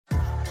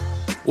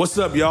What's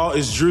up, y'all?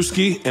 It's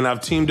Drewski, and I've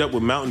teamed up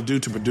with Mountain Dew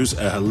to produce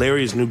a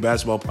hilarious new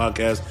basketball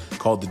podcast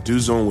called The Dew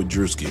Zone with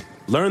Drewski.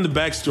 Learn the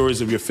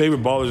backstories of your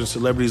favorite ballers and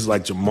celebrities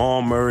like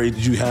Jamal Murray.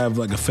 Did you have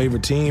like a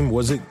favorite team?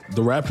 Was it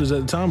the Raptors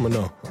at the time or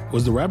no?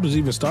 Was the Raptors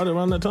even started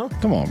around that time?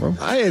 Come on, bro.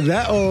 I ain't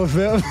that old,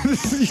 fam.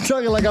 You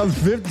talking like I was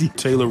 50.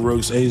 Taylor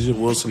Rooks, Asia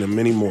Wilson, and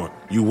many more.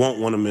 You won't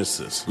want to miss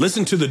this.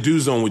 Listen to The Dew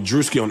Zone with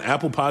Drewski on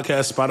Apple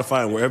Podcasts,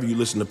 Spotify, and wherever you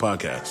listen to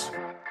podcasts.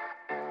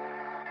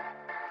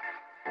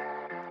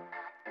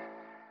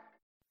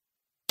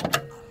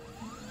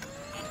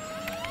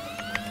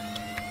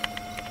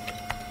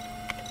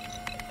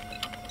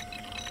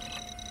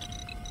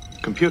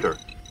 Computer,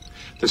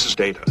 this is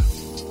Data.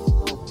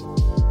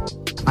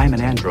 I'm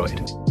an android.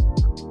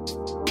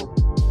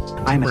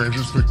 I'm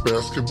Rangers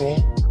basketball.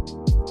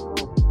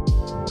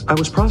 I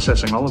was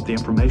processing all of the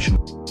information.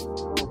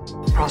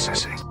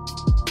 Processing.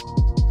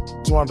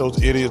 It's one of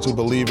those idiots who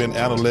believe in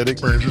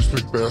analytics. Rangers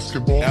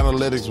basketball.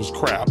 Analytics was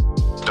crap.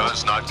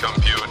 Does not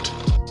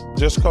compute.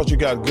 Just because you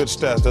got good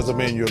stats doesn't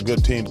mean you're a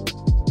good team.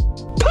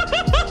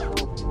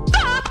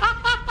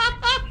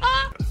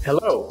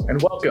 Hello, and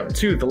welcome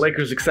to the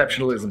Lakers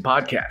Exceptionalism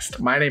Podcast.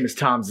 My name is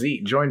Tom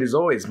Z, joined as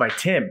always by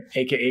Tim,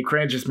 a.k.a.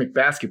 Cranges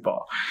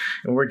McBasketball.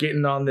 And we're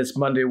getting on this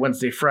Monday,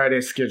 Wednesday, Friday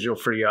schedule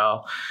for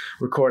y'all,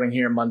 recording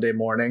here Monday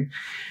morning.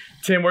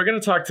 Tim, we're going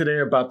to talk today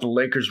about the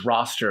Lakers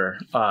roster,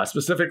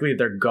 specifically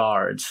their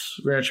guards.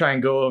 We're going to try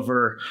and go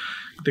over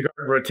the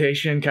guard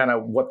rotation, kind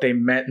of what they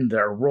meant in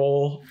their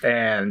role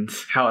and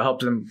how it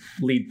helped them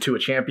lead to a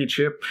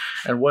championship,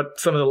 and what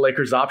some of the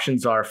Lakers'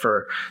 options are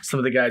for some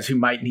of the guys who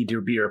might need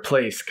to be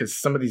replaced, because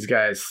some of these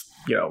guys,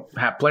 you know,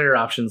 have player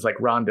options like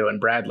Rondo and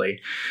Bradley.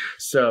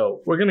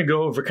 So we're going to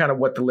go over kind of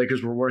what the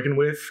Lakers were working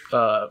with.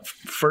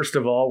 First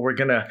of all, we're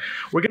going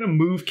to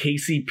move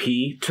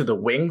KCP to the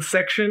wing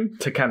section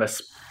to kind of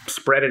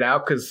spread it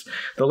out, because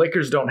the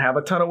Lakers don't have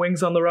a ton of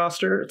wings on the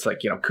roster. It's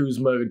like, you know,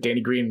 Kuzma,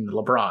 Danny Green, and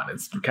LeBron.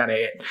 It's kind of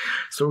it.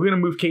 So we're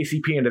going to move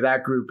KCP into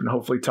that group and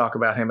hopefully talk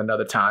about him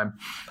another time.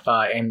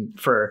 And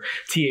for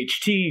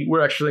THT,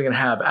 we're actually going to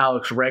have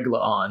Alex Regla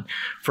on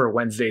for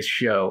Wednesday's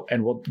show,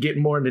 and we'll get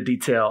more into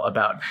detail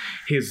about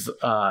his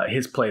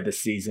play this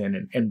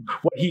season and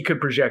what he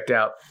could project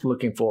out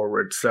looking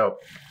forward. So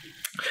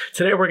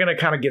today we're going to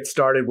kind of get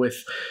started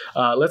with,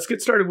 let's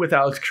get started with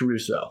Alex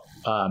Caruso.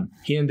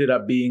 He ended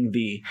up being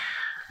the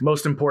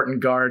most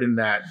important guard in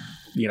that,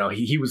 you know,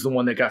 he was the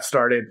one that got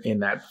started in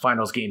that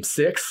finals game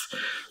 6.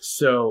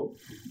 So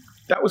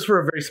that was for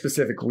a very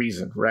specific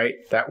reason, right?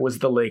 That was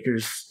the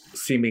Lakers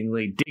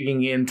seemingly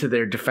digging into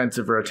their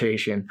defensive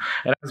rotation.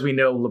 And as we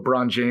know,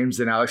 LeBron James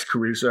and Alex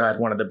Caruso had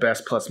one of the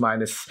best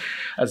plus-minus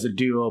as a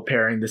duo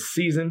pairing this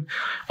season.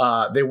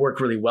 They work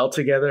really well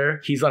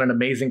together. He's on an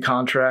amazing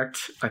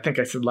contract. I think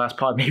I said last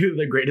pod, maybe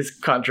the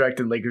greatest contract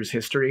in Lakers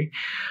history.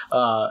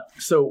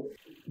 So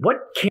what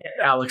can't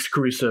Alex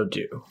Caruso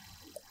do?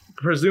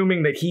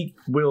 Presuming that he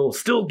will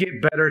still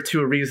get better to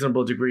a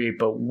reasonable degree,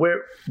 but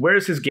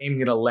where's his game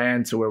going to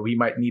land to where we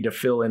might need to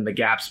fill in the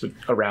gaps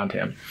around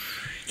him?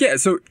 Yeah,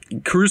 so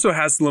Caruso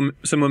has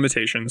some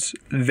limitations.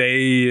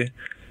 They,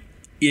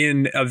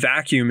 in a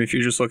vacuum, if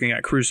you're just looking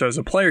at Caruso as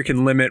a player,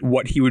 can limit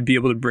what he would be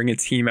able to bring a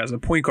team as a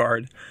point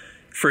guard.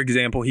 For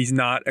example, he's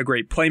not a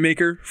great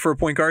playmaker for a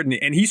point guard,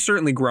 and he's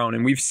certainly grown,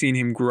 and we've seen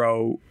him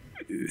grow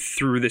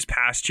through this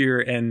past year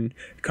and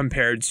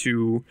compared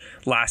to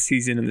last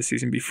season and the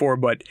season before.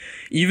 But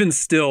even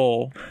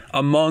still,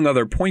 among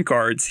other point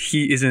guards,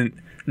 he isn't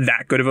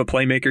that good of a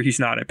playmaker. He's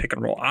not a pick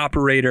and roll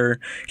operator.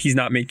 He's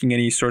not making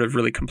any sort of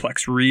really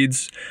complex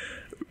reads.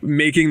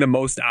 Making the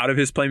most out of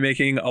his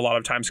playmaking a lot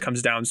of times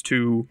comes down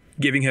to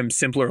giving him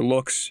simpler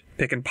looks,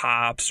 pick and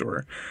pops,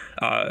 or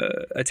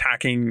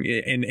attacking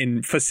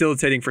and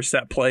facilitating for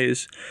set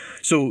plays.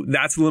 So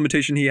that's the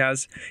limitation he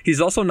has.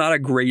 He's also not a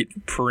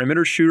great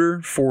perimeter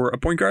shooter for a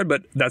point guard,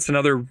 but that's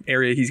another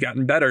area he's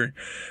gotten better.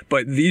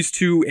 But these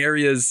two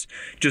areas,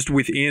 just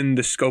within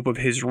the scope of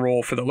his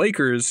role for the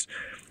Lakers,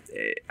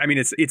 I mean,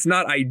 it's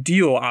not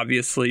ideal,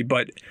 obviously,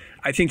 but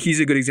I think he's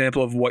a good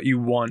example of what you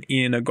want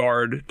in a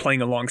guard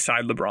playing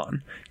alongside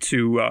LeBron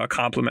to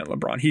complement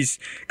LeBron. He's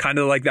kind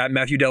of like that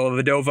Matthew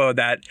Dellavedova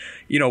that,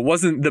 you know,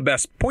 wasn't the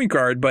best point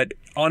guard, but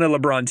on a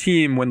LeBron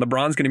team, when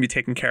LeBron's going to be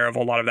taking care of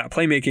a lot of that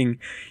playmaking,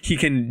 he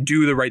can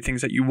do the right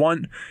things that you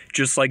want.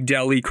 Just like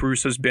Delly,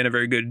 Caruso's been a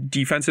very good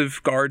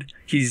defensive guard.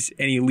 He's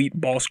an elite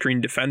ball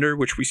screen defender,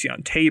 which we see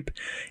on tape.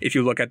 If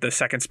you look at the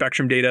second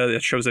spectrum data,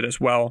 that shows it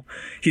as well.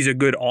 He's a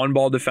good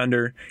on-ball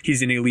defender.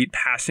 He's an elite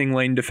passing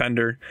lane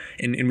defender.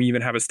 And we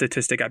even have a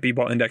statistic at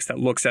B-Ball Index that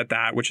looks at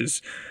that, which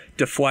is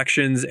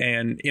deflections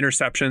and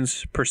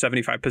interceptions per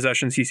 75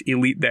 possessions. He's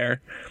elite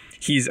there.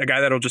 He's a guy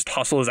that'll just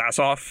hustle his ass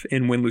off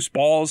and win loose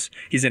balls.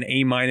 He's an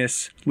A-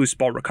 loose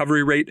ball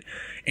recovery rate.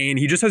 And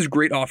he just has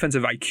great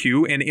offensive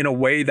IQ, and in a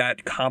way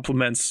that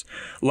complements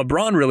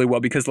LeBron really well,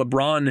 because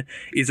LeBron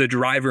is a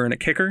driver and a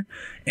kicker.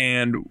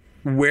 And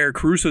where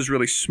Caruso's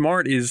really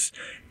smart is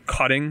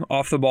cutting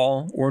off the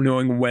ball, or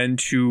knowing when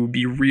to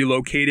be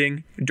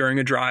relocating during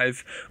a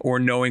drive, or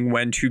knowing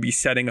when to be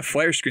setting a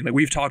flare screen. Like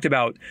we've talked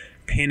about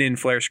pin in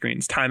flare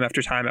screens time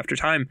after time after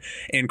time.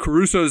 And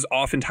Caruso's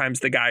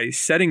oftentimes the guy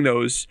setting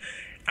those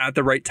at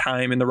the right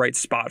time in the right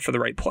spot for the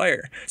right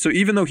player. So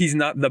even though he's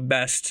not the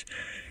best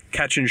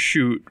catch and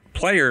shoot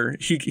player,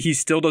 he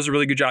still does a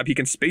really good job. He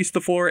can space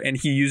the floor, and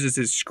he uses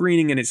his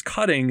screening and his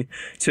cutting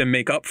to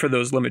make up for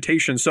those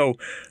limitations. So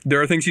there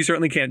are things he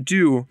certainly can't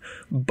do,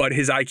 but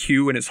his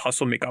IQ and his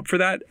hustle make up for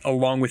that,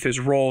 along with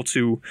his role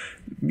to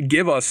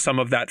give us some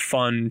of that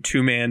fun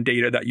two-man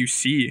data that you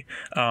see.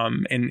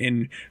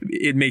 And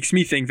it makes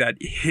me think that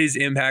his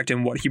impact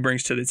and what he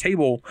brings to the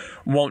table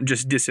won't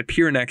just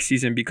disappear next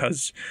season,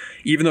 because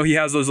even though he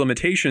has those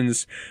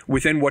limitations,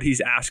 within what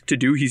he's asked to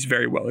do, he's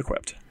very well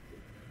equipped.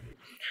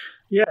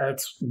 Yeah,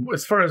 it's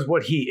as far as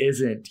what he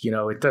isn't,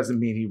 it doesn't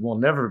mean he will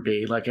never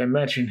be. Like I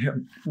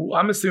mentioned,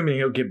 I'm assuming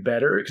he'll get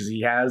better because he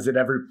has at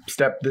every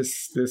step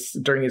this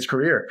during his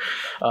career.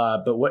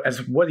 But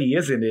what he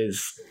isn't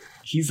is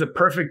he's a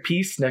perfect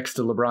piece next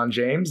to LeBron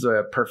James,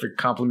 a perfect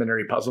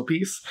complementary puzzle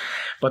piece.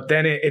 But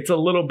then it's a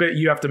little bit,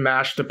 you have to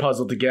mash the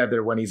puzzle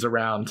together when he's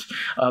around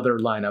other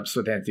lineups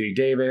with Anthony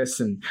Davis.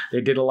 And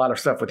they did a lot of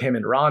stuff with him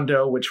and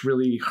Rondo, which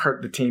really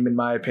hurt the team, in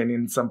my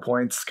opinion, at some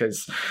points,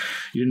 because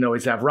you didn't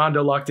always have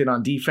Rondo locked in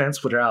on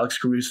defense, which Alex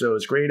Caruso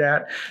is great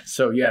at.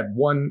 So you had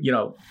one,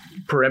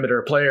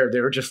 perimeter player. They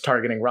were just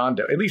targeting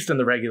Rondo, at least in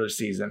the regular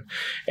season.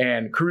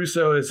 And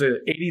Caruso is an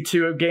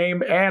 82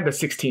 game and a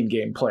 16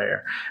 game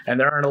player. And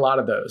there aren't a lot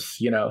of those,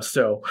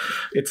 so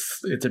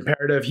it's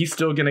imperative. He's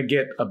still going to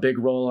get a big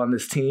role on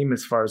this team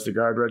as far as the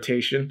guard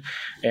rotation.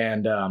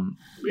 And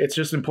it's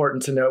just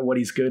important to know what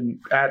he's good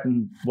at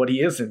and what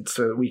he isn't,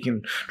 so that we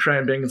can try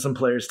and bring in some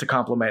players to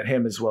complement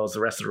him as well as the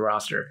rest of the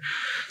roster.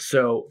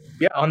 So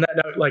yeah, on that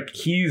note,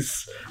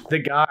 he's the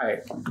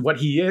guy. What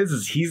he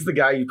is he's the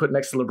guy you put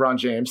next to LeBron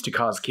James to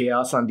cause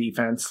chaos on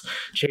defense,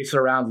 chase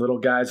around little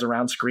guys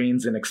around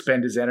screens and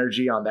expend his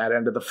energy on that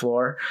end of the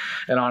floor.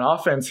 And on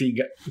offense, he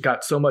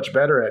got so much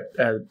better at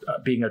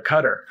being a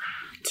cutter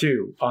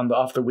too,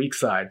 off the weak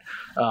side.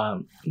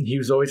 He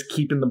was always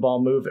keeping the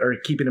ball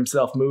keeping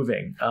himself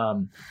moving.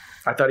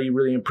 I thought he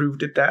really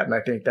improved at that, and I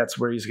think that's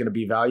where he's going to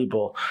be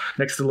valuable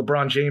next to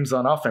LeBron James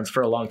on offense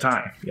for a long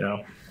time.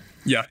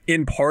 Yeah,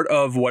 in part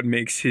of what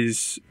makes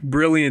his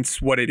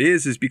brilliance what it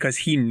is because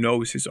he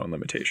knows his own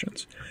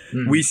limitations.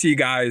 Mm-hmm. We see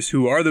guys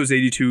who are those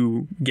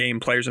 82 game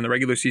players in the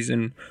regular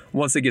season,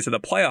 once they get to the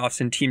playoffs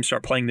and teams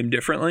start playing them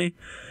differently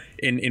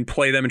and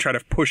play them and try to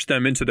push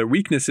them into their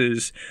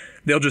weaknesses,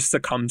 they'll just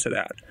succumb to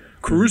that.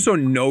 Caruso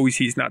knows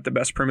he's not the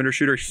best perimeter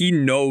shooter. He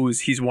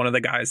knows he's one of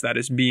the guys that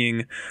is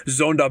being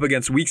zoned up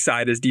against weak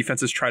side as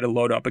defenses try to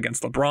load up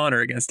against LeBron or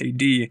against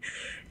AD.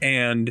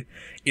 And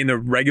in the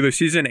regular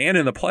season and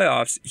in the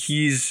playoffs,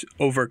 he's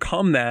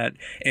overcome that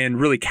and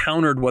really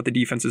countered what the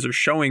defenses are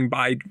showing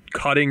by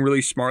cutting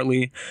really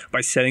smartly, by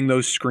setting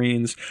those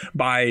screens,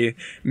 by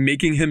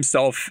making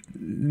himself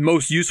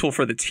most useful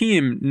for the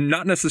team,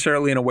 not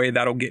necessarily in a way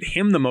that'll get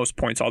him the most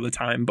points all the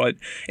time, but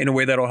in a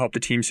way that'll help the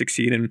team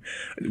succeed. And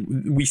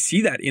we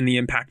see that in the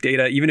impact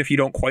data, even if you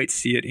don't quite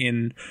see it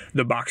in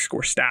the box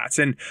score stats.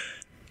 And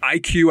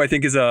IQ, I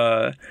think, is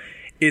a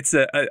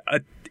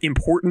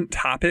important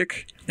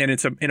topic, and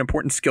it's an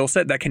important skill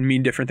set that can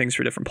mean different things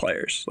for different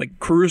players. Like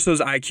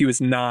Caruso's IQ is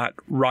not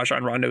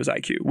Rajon Rondo's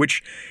IQ,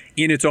 which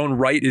in its own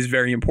right is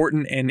very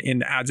important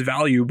and adds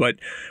value. But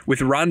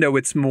with Rondo,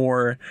 it's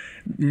more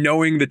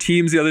knowing the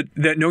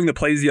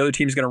plays the other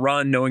team's going to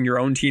run, knowing your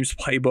own team's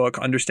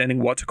playbook,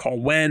 understanding what to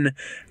call when,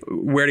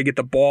 where to get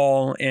the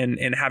ball,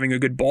 and having a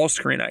good ball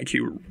screen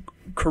IQ.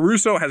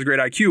 Caruso has great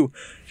IQ,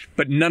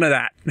 but none of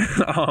that.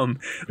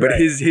 But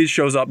his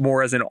shows up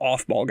more as an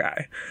off-ball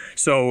guy.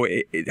 So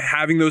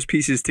having those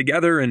pieces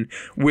together, and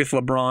with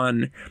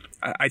LeBron,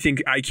 I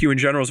think IQ in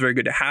general is very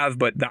good to have,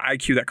 but the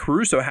IQ that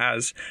Caruso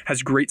has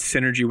great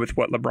synergy with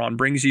what LeBron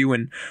brings you,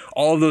 and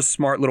all of those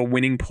smart little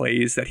winning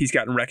plays that he's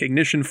gotten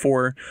recognition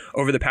for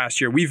over the past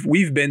year.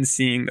 We've been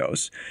seeing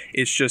those.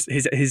 It's just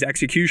his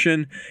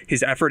execution,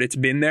 his effort, it's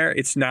been there.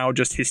 It's now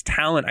just his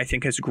talent, I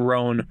think, has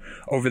grown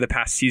over the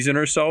past season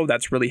or so.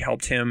 That's really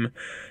helped him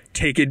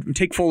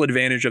take full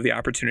advantage of the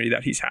opportunity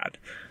that he's had.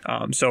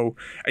 So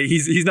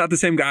he's not the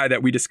same guy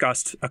that we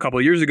discussed a couple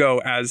of years ago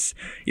as,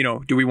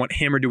 do we want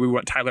him or do we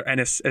want Tyler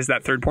Ennis as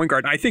that third point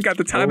guard? I think at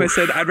the time I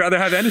said I'd rather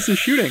have Ennis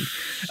shooting.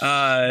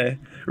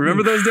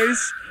 Remember those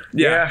days?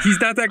 Yeah, he's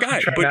not that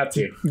guy.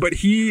 But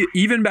he,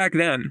 even back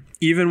then,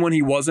 even when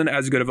he wasn't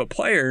as good of a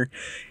player,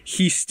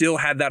 he still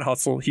had that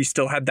hustle. He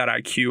still had that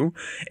IQ.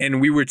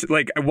 And we were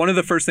one of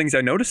the first things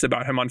I noticed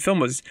about him on film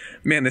was,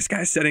 man, this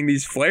guy's setting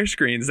these flare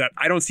screens that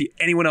I don't see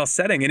anyone else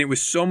setting. And it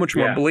was so much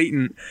more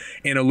blatant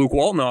in a Luke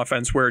Walton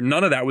offense where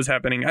none of that was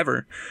happening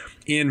ever.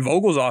 In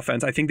Vogel's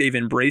offense, I think they've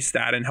embraced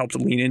that and helped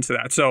lean into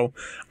that. So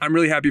I'm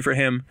really happy for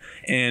him.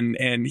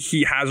 And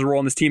he has a role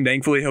in this team.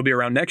 Thankfully, he'll be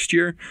around next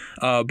year.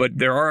 But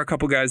there are a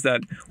couple guys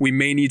that we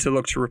may need to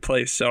look to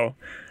replace. So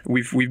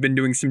we've been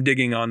doing some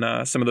digging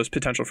on some of those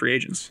potential free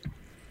agents.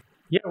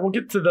 Yeah, we'll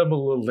get to them a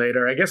little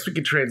later. I guess we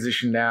could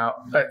transition now.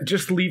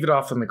 Just leave it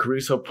off on the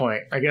Caruso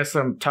point. I guess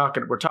we're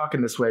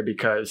talking this way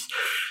because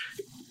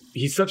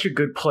he's such a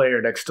good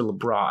player next to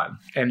LeBron,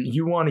 and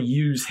you want to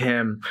use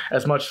him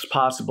as much as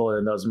possible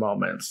in those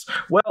moments.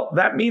 Well,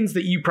 that means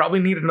that you probably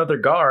need another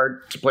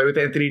guard to play with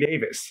Anthony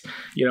Davis.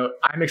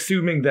 I'm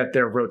assuming that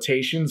their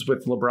rotations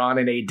with LeBron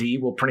and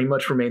AD will pretty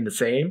much remain the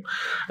same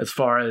as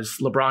far as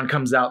LeBron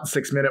comes out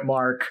the 6-minute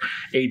mark,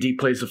 AD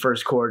plays the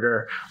first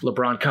quarter,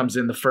 LeBron comes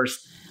in the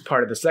first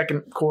part of the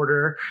second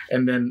quarter,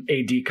 and then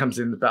AD comes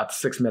in about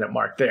the 6-minute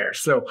mark there.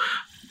 So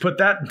put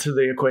that into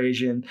the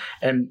equation,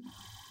 and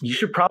you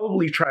should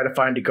probably try to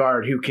find a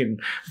guard who can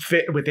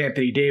fit with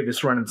Anthony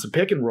Davis running some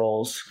pick and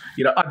rolls.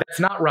 That's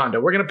not Rondo.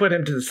 We're going to put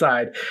him to the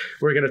side.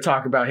 We're going to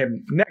talk about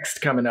him next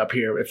coming up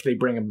here, if they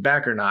bring him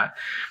back or not.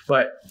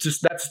 But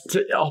just that's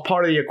all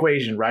part of the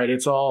equation, right?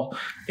 It's all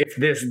if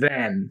this,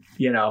 then,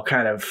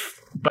 kind of.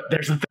 But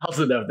there's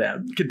 1,000 of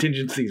them,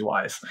 contingencies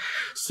wise.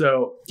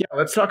 So, yeah,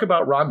 let's talk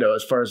about Rondo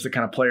as far as the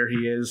kind of player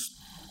he is.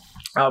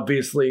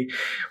 Obviously,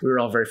 we were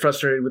all very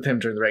frustrated with him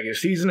during the regular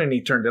season, and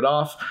he turned it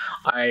off.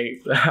 I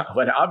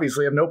would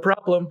obviously have no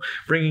problem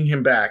bringing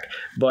him back,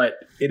 but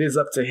it is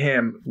up to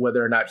him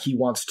whether or not he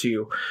wants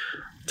to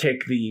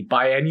take the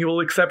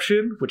biannual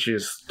exception, which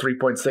is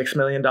 $3.6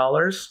 million,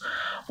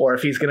 or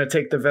if he's going to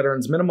take the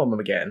veterans minimum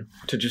again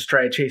to just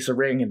try to chase a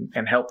ring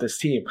and help this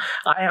team.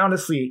 I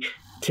honestly,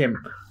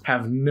 Tim,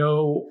 have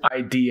no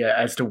idea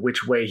as to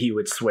which way he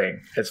would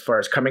swing as far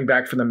as coming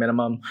back for the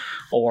minimum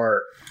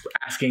or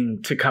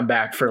asking to come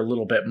back for a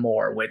little bit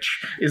more,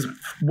 which is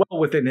well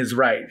within his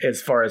right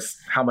as far as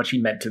how much he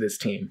meant to this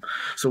team.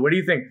 So where do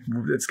you think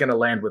it's going to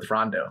land with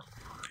Rondo?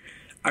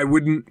 I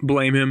wouldn't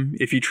blame him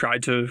if he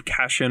tried to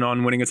cash in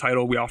on winning a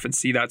title. We often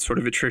see that sort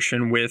of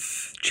attrition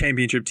with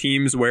championship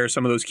teams where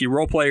some of those key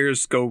role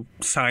players go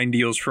sign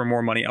deals for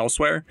more money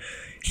elsewhere.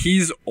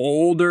 He's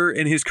older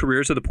in his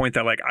career to the point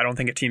that I don't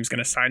think a team's going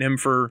to sign him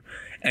for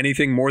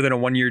anything more than a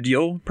 1-year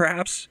deal,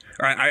 perhaps.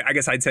 Or I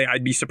guess I'd say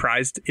I'd be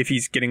surprised if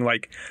he's getting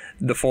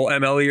the full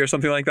MLE or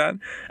something like that.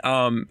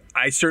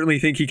 I certainly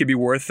think he could be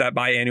worth that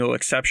biannual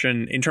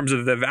exception in terms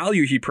of the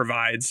value he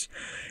provides.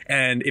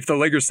 And if the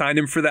Lakers signed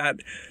him for that,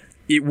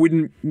 it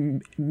wouldn't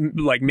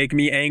make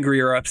me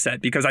angry or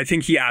upset because I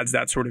think he adds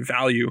that sort of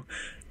value.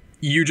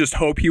 You just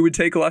hope he would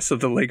take less so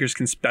the Lakers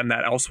can spend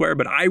that elsewhere.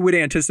 But I would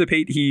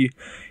anticipate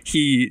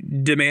he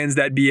demands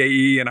that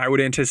BAE, and I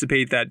would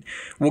anticipate that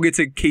we'll get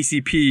to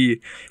KCP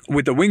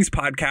with the Wings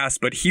podcast,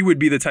 but he would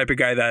be the type of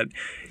guy that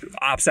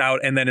opts out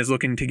and then is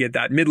looking to get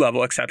that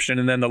mid-level exception,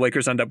 and then the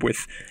Lakers end up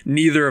with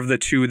neither of the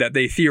two that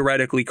they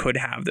theoretically could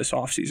have this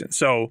offseason.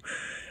 So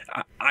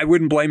I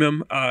wouldn't blame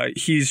him.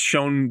 He's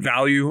shown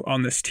value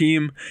on this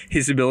team.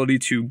 His ability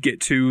to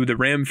get to the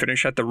rim,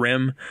 finish at the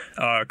rim,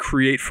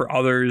 create for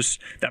others,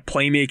 that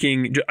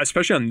playmaking,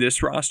 especially on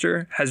this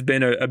roster, has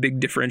been a big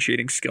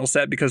differentiating skill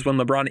set because when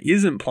LeBron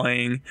isn't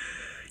playing,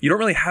 you don't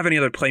really have any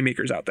other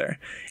playmakers out there.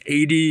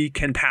 AD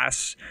can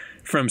pass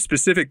from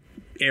specific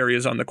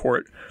areas on the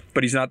court,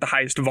 but he's not the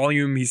highest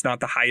volume. He's not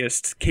the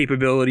highest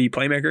capability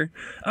playmaker.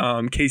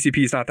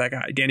 KCP is not that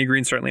guy. Danny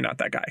Green's certainly not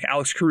that guy.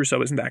 Alex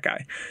Caruso isn't that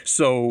guy.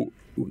 So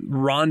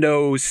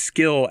Rondo's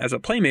skill as a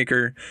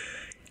playmaker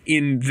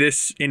in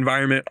this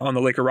environment on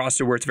the Laker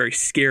roster where it's very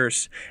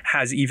scarce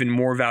has even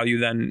more value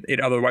than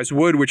it otherwise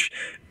would, which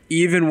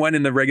even when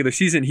in the regular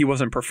season he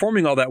wasn't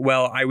performing all that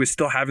well, I was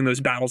still having those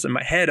battles in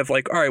my head of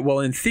all right, well,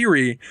 in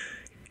theory,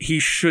 he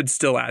should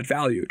still add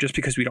value just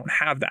because we don't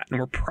have that. And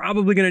we're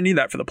probably going to need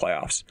that for the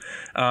playoffs.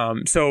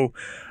 So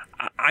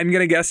I'm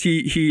going to guess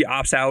he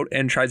opts out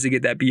and tries to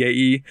get that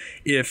BAE.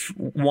 If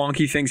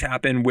wonky things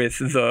happen with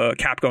the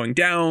cap going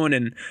down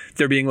and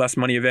there being less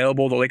money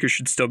available, the Lakers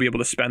should still be able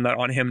to spend that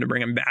on him to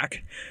bring him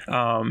back.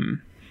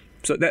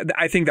 So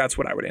I think that's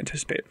what I would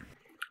anticipate.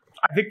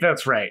 I think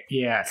that's right.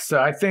 Yeah.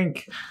 So I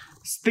think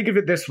of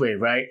it this way,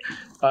 right?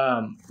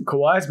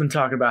 Kawhi's been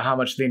talking about how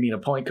much they need a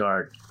point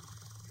guard.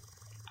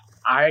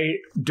 I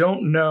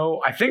don't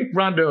know. I think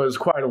Rondo is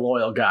quite a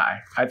loyal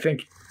guy. I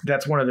think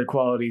that's one of the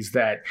qualities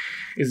that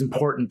is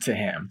important to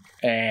him.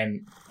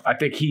 And I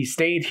think he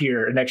stayed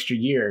here an extra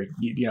year,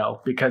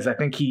 because I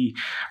think he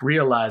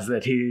realized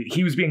that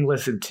he was being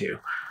listened to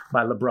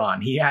by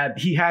LeBron. He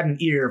had an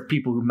ear of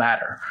people who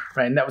matter,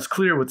 right? And that was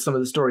clear with some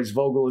of the stories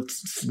Vogel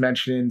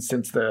mentioned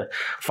since the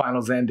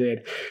finals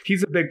ended.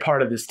 He's a big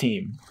part of this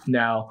team.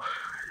 Now,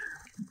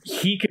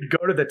 he could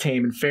go to the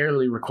team and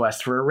fairly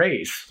request for a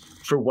raise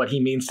for what he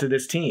means to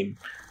this team.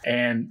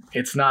 And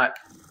it's not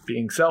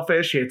being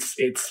selfish.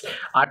 It's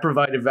I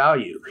provided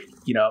value.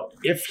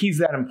 If he's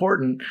that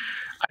important,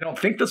 I don't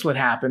think this would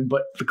happen,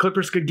 but the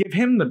Clippers could give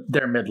him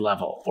their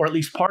mid-level, or at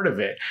least part of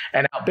it,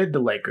 and outbid the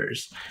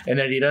Lakers. And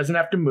then he doesn't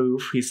have to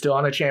move. He's still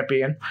on a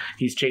champion.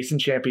 He's chasing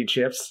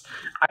championships.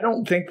 I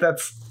don't think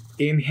that's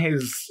in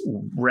his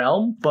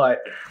realm, but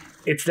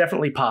it's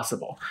definitely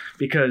possible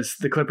because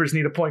the Clippers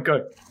need a point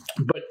guard.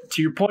 But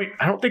to your point,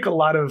 I don't think a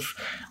lot of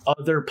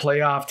other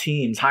playoff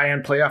teams,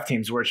 high-end playoff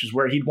teams, which is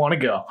where he'd want to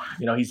go.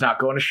 He's not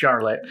going to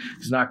Charlotte.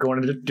 He's not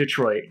going to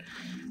Detroit.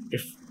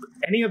 If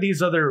any of these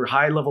other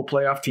high-level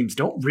playoff teams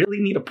don't really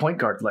need a point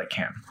guard like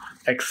him,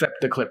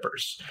 except the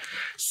Clippers.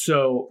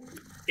 So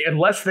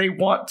unless they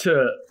want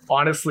to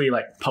honestly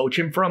like poach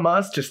him from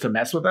us just to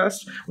mess with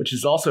us, which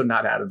is also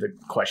not out of the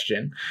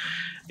question.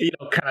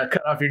 Kind of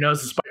cut off your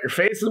nose to spite your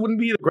face. It wouldn't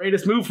be the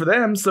greatest move for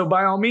them. So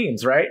by all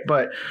means, right?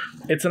 But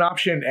it's an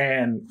option,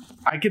 and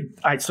I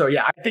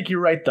think you're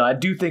right though. I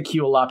do think he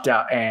will opt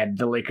out, and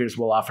the Lakers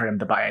will offer him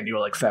the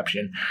biannual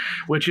exception,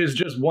 which is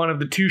just one of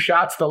the 2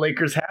 shots the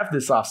Lakers have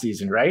this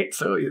offseason, right?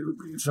 So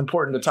it's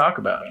important to talk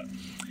about it.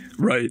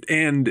 Right.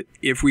 And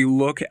if we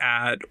look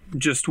at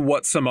just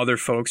what some other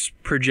folks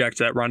project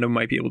that Rondo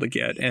might be able to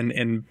get,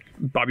 and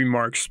Bobby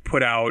Marks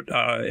put out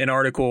an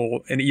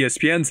article in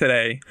ESPN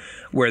today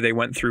where they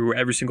went through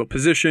every single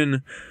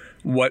position,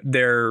 what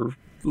their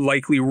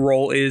likely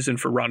role is,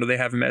 and for Rondo they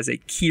have him as a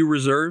key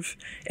reserve,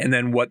 and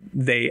then what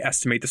they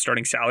estimate the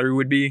starting salary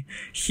would be.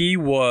 He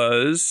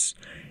was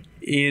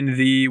in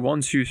the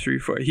 1, 2, 3,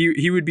 4.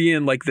 He would be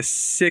in like the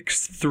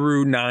 6th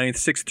through 9th,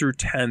 6th through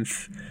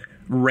 10th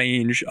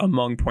range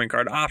among point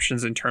guard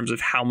options in terms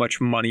of how much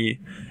money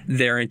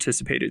they're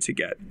anticipated to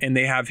get. And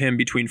they have him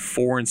between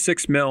 4 and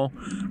 6 mil,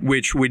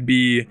 which would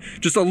be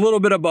just a little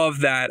bit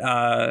above that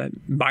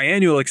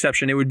biannual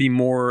exception. It would be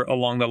more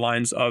along the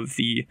lines of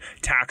the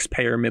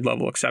taxpayer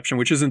mid-level exception,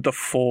 which isn't the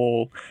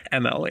full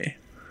MLE.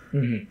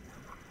 Mm-hmm.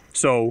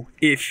 So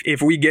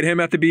if we get him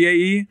at the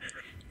BAE,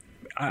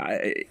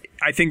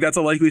 I think that's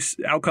a likely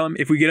outcome.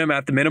 If we get him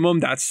at the minimum,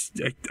 that's,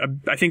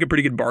 I think, a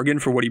pretty good bargain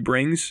for what he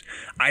brings.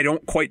 I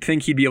don't quite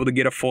think he'd be able to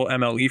get a full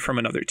MLE from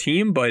another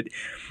team, but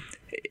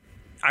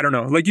I don't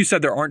know. Like you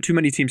said, there aren't too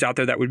many teams out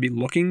there that would be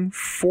looking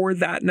for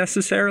that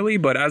necessarily.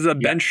 But as a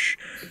bench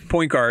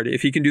point guard,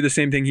 if he can do the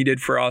same thing he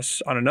did for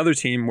us on another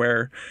team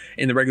where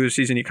in the regular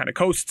season he kind of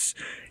coasts,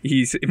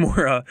 he's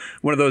more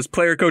one of those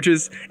player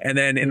coaches. And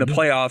then in the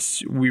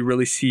playoffs, we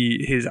really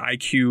see his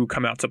IQ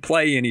come out to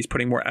play, and he's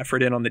putting more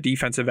effort in on the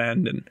defensive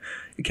end, and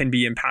it can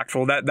be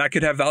impactful. That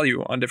could have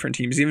value on different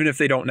teams, even if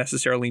they don't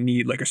necessarily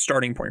need like a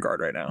starting point guard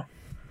right now.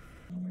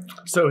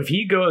 So if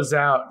he goes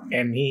out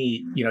and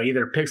he,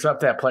 either picks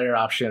up that player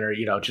option or,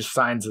 just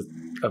signs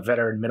a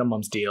veteran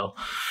minimums deal,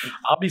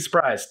 I'll be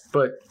surprised.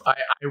 But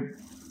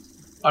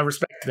I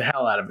respect the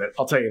hell out of it.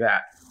 I'll tell you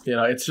that.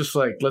 It's just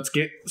like, let's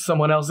get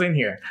someone else in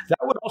here. That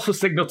would also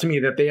signal to me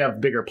that they have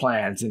bigger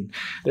plans. And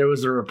there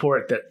was a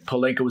report that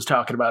Pelinka was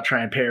talking about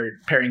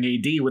pairing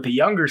AD with a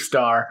younger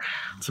star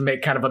to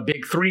make kind of a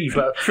big 3.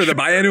 But for the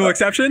biannual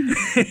exception?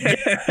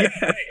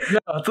 No,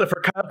 it's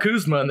for Kyle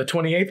Kuzma in the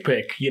 28th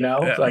pick,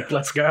 like,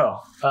 let's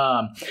go. But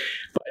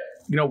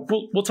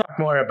we'll talk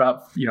more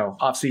about,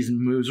 offseason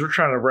moves. We're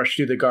trying to rush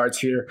through the guards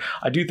here.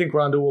 I do think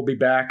Rondo will be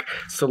back.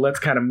 So let's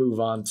kind of move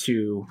on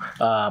to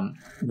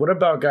what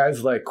about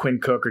guys like Quinn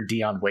Cook or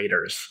Dion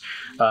Waiters?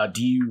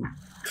 Do you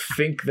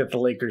think that the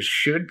Lakers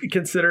should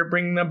consider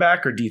bringing them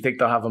back, or do you think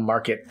they'll have a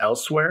market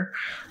elsewhere?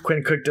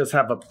 Quinn Cook does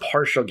have a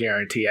partial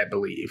guarantee, I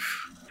believe.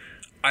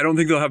 I don't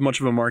think they'll have much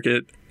of a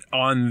market.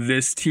 On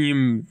this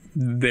team,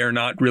 they're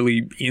not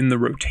really in the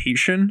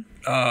rotation.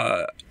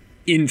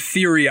 In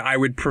theory, I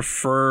would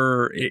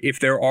prefer, if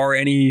there are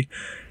any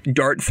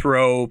dart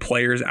throw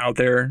players out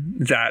there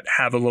that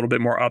have a little bit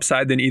more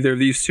upside than either of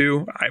these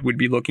two, I would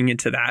be looking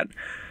into that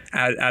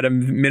at a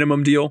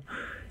minimum deal.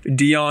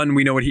 Dion,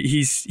 we know what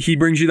he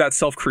brings you that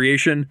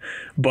self-creation,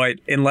 but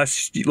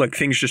unless like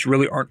things just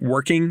really aren't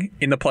working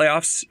in the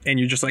playoffs and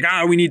you're just like,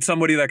 we need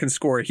somebody that can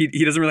score,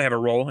 he doesn't really have a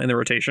role in the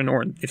rotation,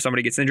 or if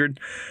somebody gets injured.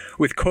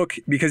 With Cook,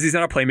 because he's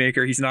not a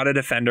playmaker, he's not a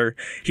defender,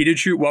 he did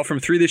shoot well from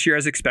 3 this year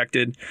as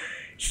expected.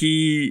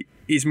 He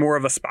is more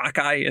of a spot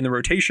guy in the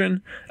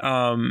rotation.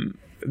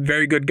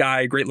 Very good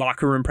guy, great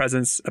locker room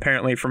presence,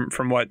 apparently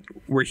from what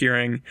we're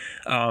hearing.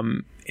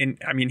 And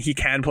I mean, he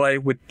can play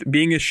with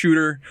being a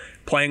shooter,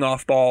 playing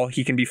off ball.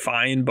 He can be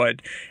fine,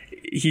 but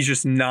he's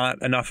just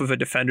not enough of a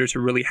defender to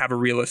really have a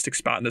realistic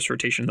spot in this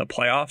rotation in the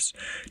playoffs,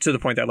 to the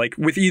point that like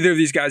with either of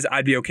these guys,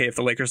 I'd be okay if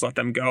the Lakers let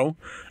them go.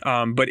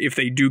 But if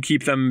they do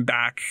keep them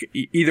back,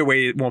 either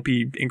way, it won't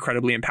be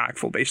incredibly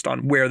impactful based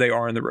on where they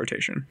are in the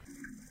rotation.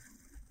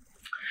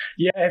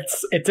 Yeah,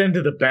 it's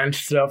into the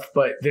bench stuff,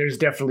 but there's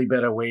definitely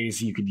better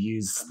ways you could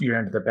use your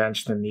end of the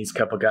bench than these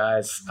couple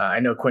guys. I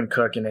know Quinn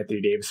Cook and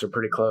Anthony Davis are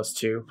pretty close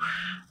too.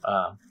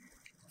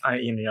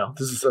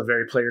 This is a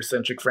very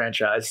player-centric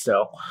franchise,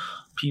 so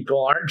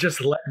people aren't just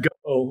let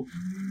go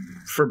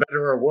for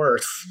better or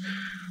worse,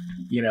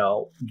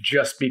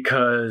 just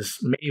because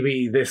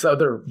maybe this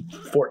other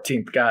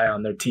 14th guy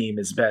on their team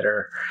is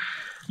better.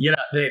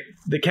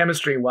 The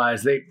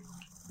chemistry-wise,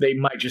 they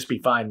might just be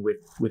fine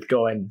with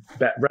going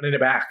back, running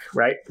it back,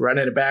 right?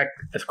 Running it back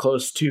as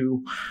close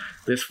to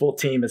this full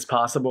team as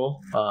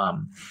possible.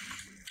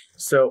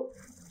 So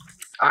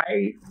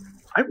I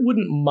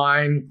wouldn't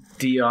mind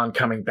Dion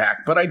coming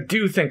back, but I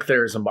do think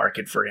there's a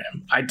market for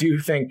him. I do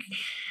think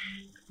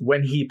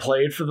when he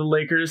played for the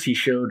Lakers, he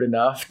showed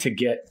enough to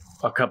get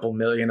a couple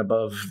million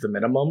above the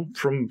minimum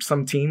from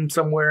some team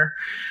somewhere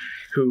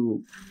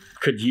who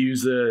could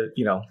use a,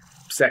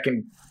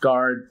 second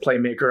guard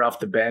playmaker off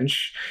the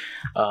bench.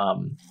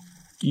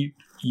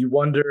 You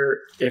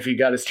wonder if he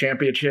got his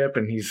championship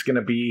and he's going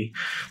to be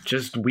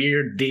just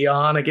weird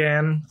Dion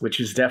again, which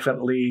is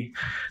definitely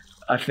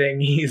a thing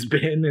he's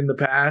been in the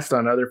past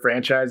on other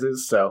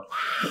franchises. So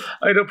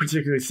I don't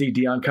particularly see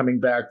Dion coming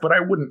back, but I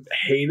wouldn't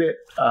hate it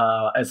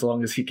as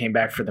long as he came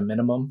back for the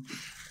minimum.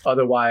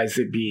 Otherwise,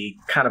 it'd be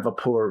kind of a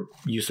poor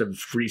use of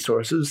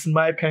resources, in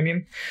my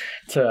opinion,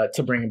 to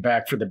bring him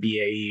back for the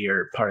BAE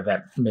or part of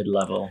that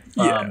mid-level.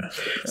 Yeah.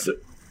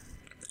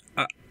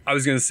 I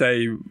was going to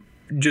say,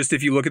 just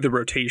if you look at the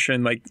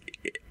rotation, like,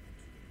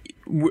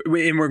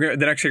 the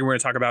next thing we're going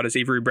to talk about is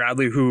Avery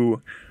Bradley,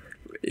 who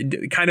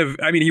kind of,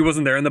 I mean, he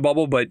wasn't there in the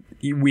bubble, but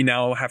we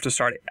now have to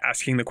start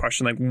asking the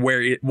question, like,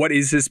 what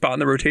is his spot in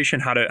the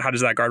rotation? How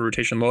does that guard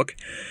rotation look?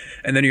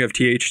 And then you have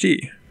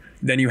THT.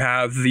 Then you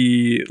have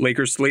the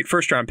Lakers late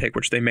first round pick,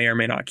 which they may or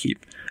may not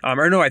keep.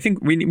 Or no, I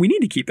think we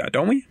need to keep that,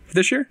 don't we,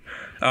 this year?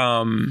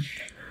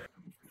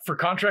 For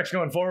contracts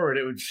going forward,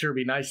 it would sure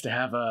be nice to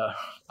have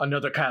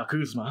another Kyle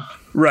Kuzma.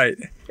 Right.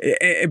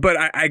 But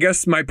I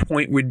guess my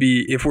point would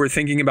be, if we're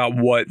thinking about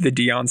what the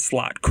Dion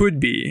slot could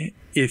be,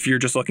 if you're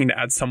just looking to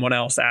add someone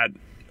else at,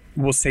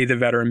 we'll say, the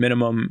veteran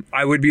minimum,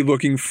 I would be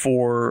looking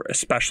for a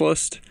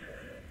specialist.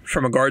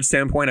 From a guard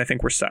standpoint, I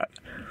think we're set.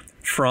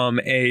 From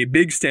a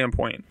big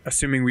standpoint,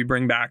 assuming we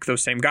bring back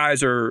those same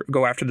guys or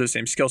go after the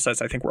same skill sets,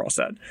 I think we're all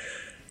set.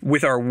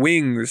 With our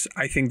wings,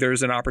 I think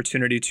there's an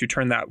opportunity to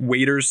turn that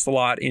Waiters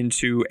slot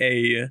into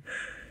a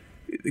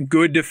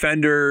good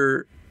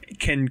defender,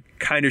 can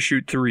kind of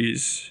shoot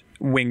threes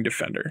wing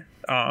defender.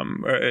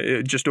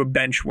 Just a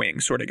bench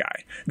wing sort of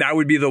guy. That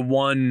would be the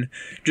one,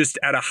 just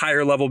at a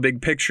higher level,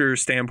 big picture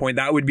standpoint,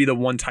 that would be the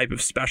one type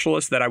of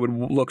specialist that I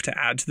would look to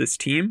add to this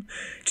team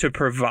to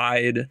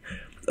provide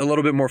a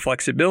little bit more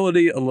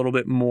flexibility, a little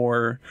bit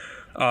more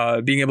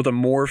being able to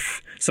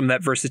morph some of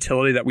that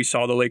versatility that we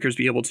saw the Lakers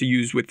be able to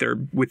use with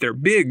their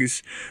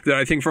bigs, that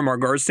I think from our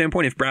guard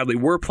standpoint, if Bradley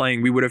were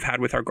playing, we would have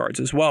had with our guards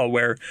as well,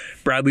 where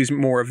Bradley's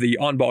more of the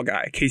on-ball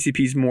guy,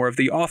 KCP's more of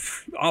the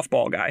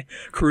off-ball guy,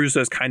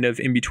 Caruso's kind of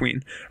in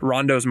between,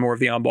 Rondo's more of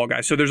the on-ball guy.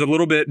 So there's a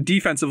little bit,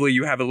 defensively,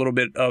 you have a little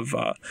bit of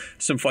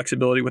some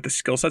flexibility with the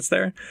skill sets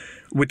there.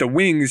 With the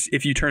wings,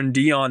 if you turn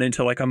Dion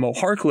into like a Mo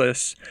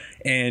Harkless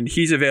and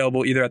he's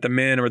available either at the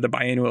min or the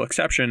biannual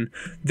exception,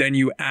 then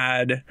you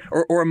add,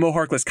 or a Mo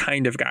Harkless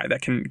kind of guy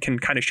that can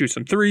kind of shoot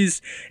some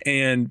threes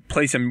and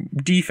play some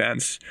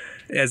defense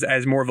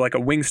as more of like a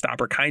wing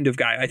stopper kind of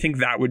guy. I think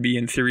that would be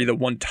in theory the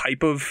one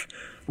type of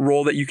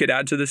role that you could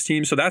add to this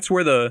team. So that's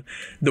where the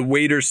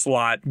Waiters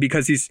slot,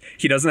 because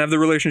he doesn't have the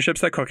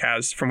relationships that Cook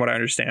has, from what I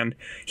understand.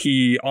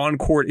 He on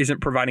court isn't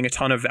providing a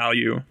ton of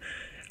value.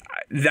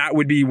 That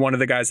would be one of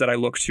the guys that I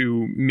look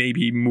to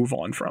maybe move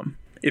on from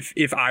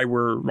if I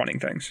were running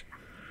things.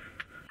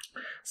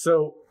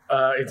 So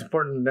it's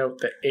important to note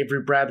that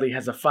Avery Bradley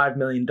has a $5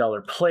 million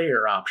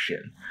player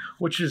option,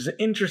 which is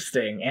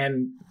interesting.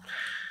 And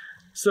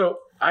so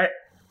I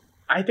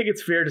think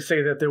it's fair to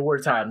say that there were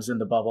times in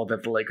the bubble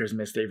that the Lakers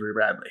missed Avery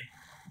Bradley,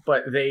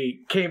 but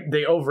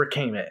they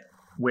overcame it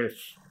with,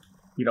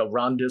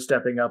 Rondo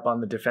stepping up on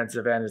the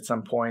defensive end at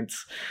some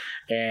points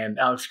and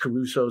Alex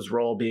Caruso's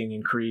role being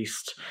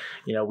increased.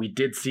 We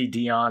did see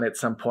Dion at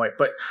some point,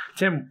 but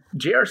Tim,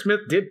 J.R.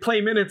 Smith did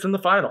play minutes in the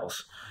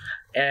finals.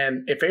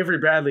 And if Avery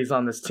Bradley's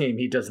on this team,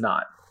 he does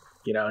not.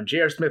 And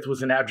J.R. Smith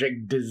was an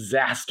abject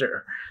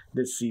disaster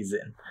this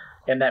season,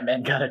 and that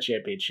man got a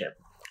championship.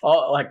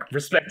 All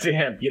respect to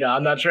him.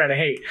 I'm not trying to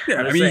hate.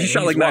 Yeah, he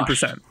shot like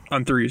 9%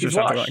 on threes or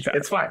something like that.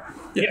 It's fine.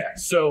 Yeah.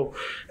 So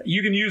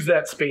you can use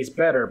that space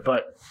better,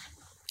 but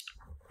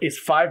is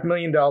 $5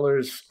 million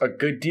a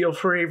good deal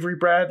for Avery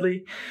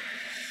Bradley?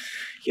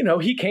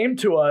 He came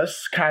to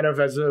us kind of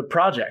as a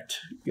project.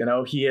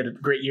 He had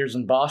great years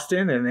in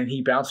Boston, and then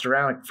he bounced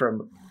around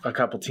from a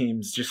couple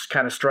teams, just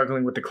kind of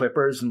struggling with the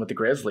Clippers and with the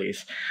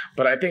Grizzlies.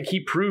 But I think he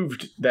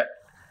proved that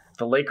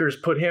the Lakers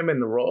put him in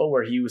the role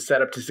where he was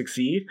set up to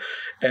succeed.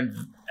 And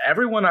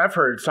everyone I've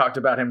heard talked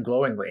about him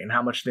glowingly and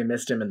how much they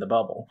missed him in the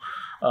bubble.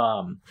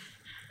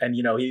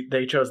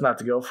 They chose not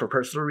to go for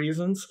personal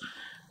reasons.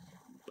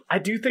 I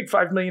do think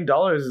 $5 million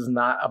is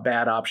not a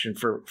bad option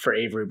for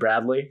Avery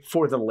Bradley.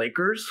 For the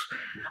Lakers,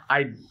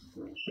 I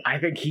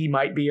think he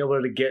might be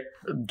able to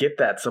get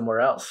that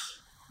somewhere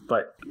else.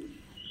 But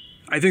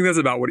I think that's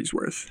about what he's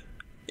worth.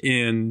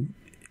 And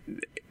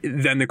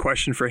then the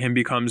question for him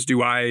becomes,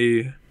 do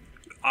I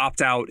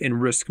opt out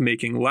and risk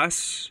making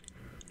less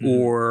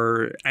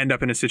or end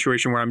up in a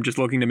situation where I'm just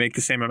looking to make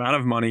the same amount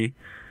of money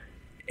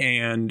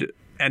and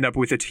end up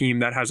with a team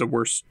that has a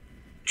worse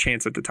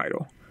chance at the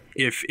title?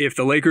 If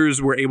the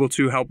Lakers were able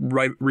to help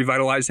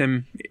revitalize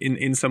him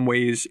in some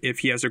ways, if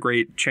he has a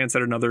great chance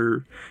at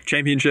another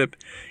championship,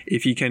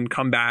 if he can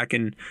come back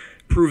and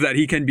prove that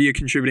he can be a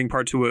contributing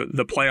part to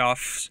the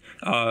playoffs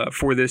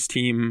for this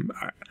team,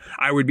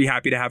 I would be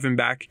happy to have him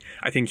back.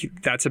 I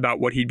think that's about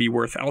what he'd be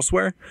worth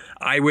elsewhere.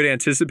 I would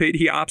anticipate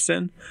he opts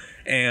in,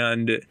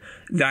 and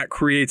that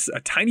creates a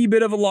tiny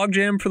bit of a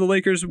logjam for the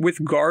Lakers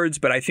with guards,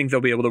 but I think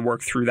they'll be able to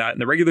work through that in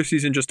the regular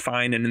season just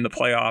fine, and in the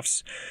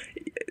playoffs,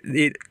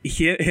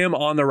 him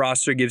on the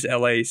roster gives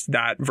LA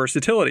that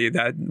versatility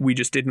that we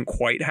just didn't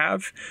quite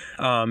have,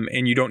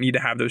 and you don't need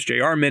to have those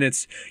JR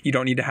minutes. You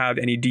don't need to have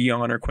any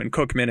Dion or Quinn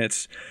Cook minutes.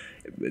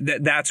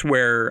 that's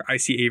where I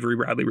see Avery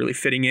Bradley really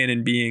fitting in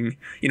and being,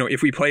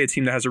 if we play a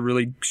team that has a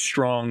really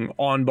strong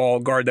on-ball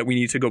guard that we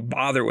need to go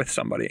bother with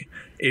somebody,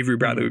 Avery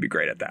Bradley would be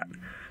great at that.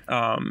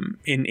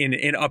 In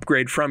an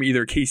upgrade from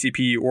either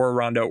KCP or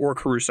Rondo or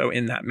Caruso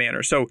in that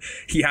manner. So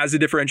he has a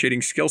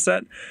differentiating skill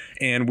set,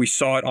 and we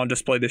saw it on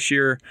display this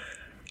year.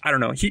 I don't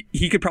know.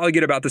 He could probably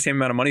get about the same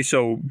amount of money.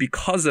 So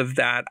because of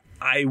that,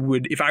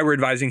 if I were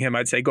advising him,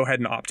 I'd say go ahead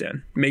and opt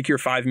in. Make your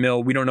 $5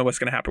 million. We don't know what's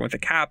going to happen with the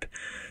cap.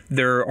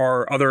 There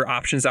are other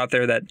options out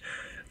there that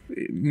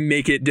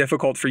make it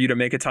difficult for you to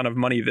make a ton of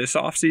money this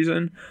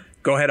offseason.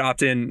 Go ahead,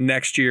 opt in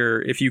next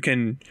year. If you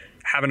can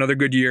have another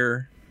good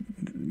year,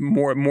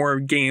 more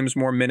games,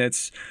 more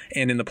minutes,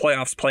 and in the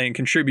playoffs play and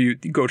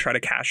contribute, go try to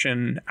cash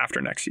in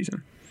after next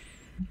season.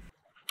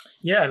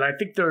 Yeah, and I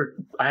think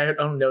I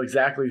don't know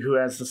exactly who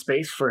has the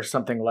space for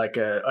something like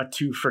a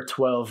 2 for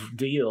 $12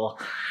 deal,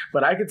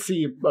 but I could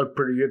see a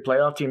pretty good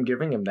playoff team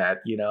giving him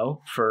that,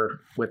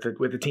 with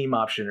a team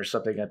option or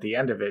something at the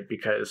end of it,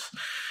 because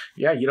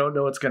you don't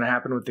know what's going to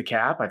happen with the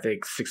cap. I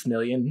think $6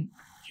 million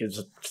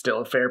is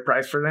still a fair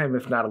price for him,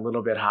 if not a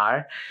little bit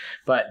high.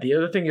 But the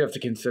other thing you have to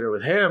consider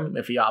with him,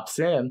 if he opts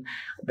in,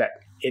 that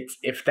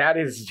if that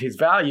is his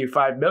value,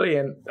 $5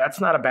 million, that's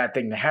not a bad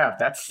thing to have.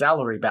 That's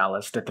salary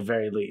ballast at the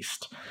very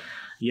least.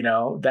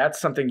 That's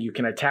something you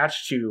can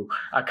attach to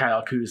a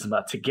Kyle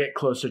Kuzma to get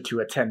closer to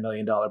a $10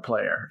 million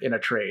player in a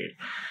trade.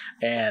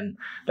 And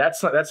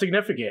that's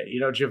significant.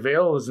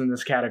 JaVale is in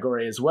this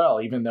category as well,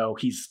 even though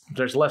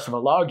there's less of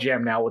a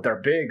logjam now with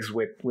our bigs,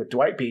 with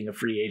Dwight being a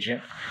free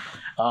agent.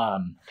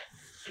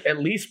 At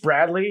least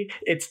Bradley,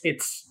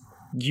 it's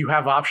you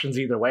have options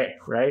either way,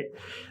 right?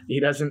 He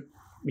doesn't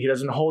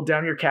hold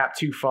down your cap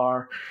too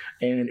far,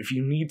 and if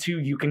you need to,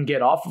 you can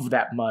get off of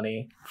that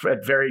money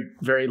at very,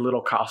 very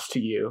little cost to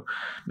you.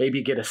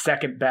 Maybe get a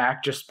second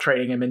back, just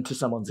trading him into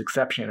someone's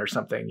exception or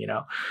something.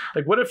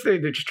 Like what if they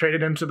just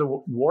traded him to the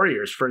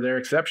Warriors for their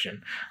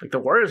exception? Like the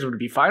Warriors would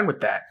be fine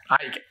with that.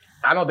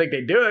 I don't think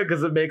they do it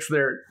because it makes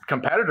their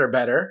competitor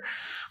better.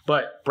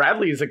 But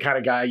Bradley is the kind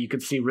of guy you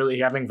could see really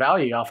having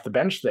value off the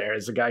bench there,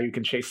 as a guy who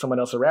can chase someone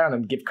else around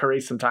and give Curry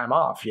some time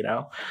off,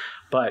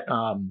 But,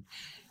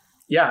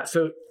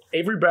 so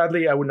Avery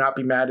Bradley, I would not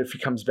be mad if he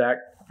comes back.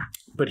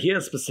 But he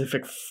has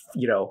specific,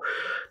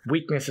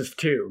 weaknesses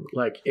too.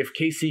 Like if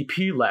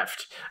KCP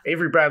left,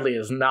 Avery Bradley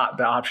is not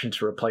the option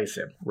to replace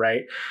him,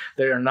 right?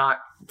 They are not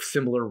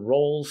similar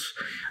roles.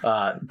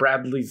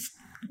 Bradley's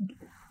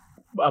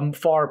a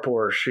far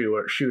poorer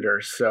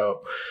shooter, so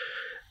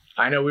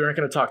I know we weren't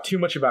going to talk too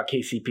much about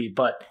KCP,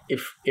 but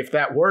if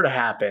that were to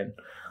happen,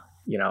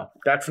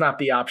 that's not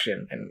the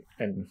option,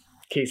 and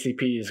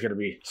KCP is going to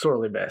be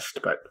sorely missed.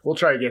 But we'll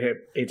try to get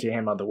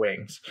him on the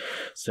wings.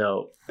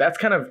 So that's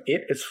kind of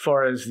it as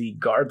far as the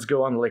guards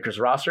go on the Lakers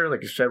roster.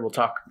 Like you said, we'll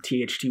talk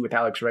THT with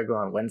Alex Regla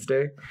on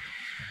Wednesday.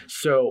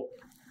 So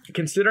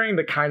considering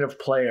the kind of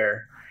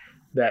player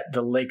that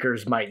the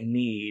Lakers might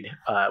need,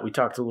 we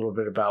talked a little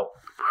bit about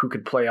who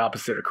could play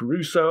opposite of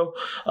Caruso,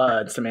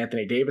 some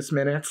Anthony Davis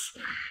minutes.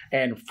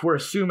 And if we're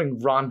assuming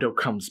Rondo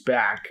comes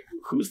back,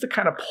 who's the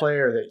kind of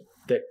player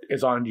that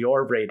is on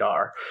your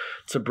radar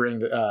to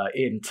bring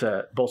in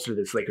to bolster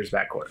this Lakers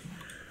backcourt?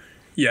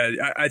 Yeah,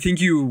 I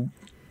think you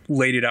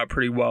laid it out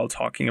pretty well,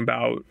 talking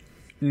about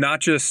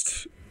not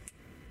just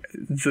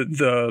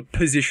the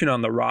position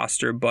on the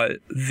roster, but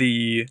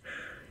the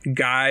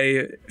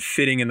guy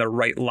fitting in the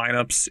right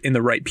lineups in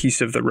the right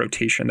piece of the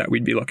rotation that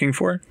we'd be looking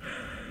for.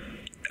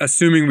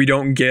 Assuming we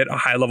don't get a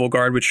high-level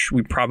guard, which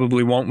we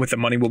probably won't with the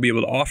money we'll be able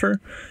to offer,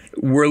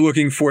 we're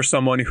looking for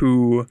someone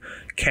who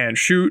can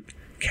shoot,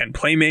 can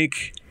play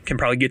make, can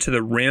probably get to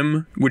the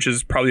rim, which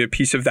is probably a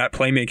piece of that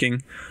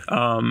playmaking.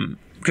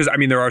 Because,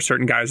 there are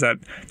certain guys that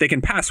they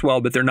can pass well,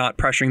 but they're not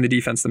pressuring the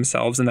defense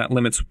themselves, and that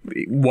limits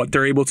what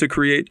they're able to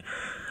create.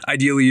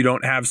 Ideally, you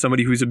don't have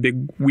somebody who's a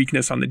big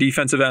weakness on the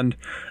defensive end.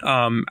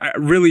 I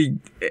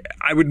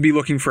would be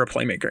looking for a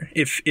playmaker.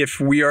 If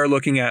we are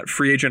looking at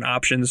free agent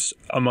options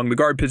among the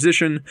guard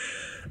position,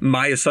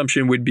 my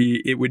assumption would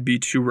be it would be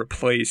to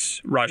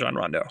replace Rajon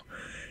Rondo.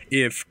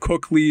 If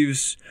Cook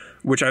leaves,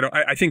 which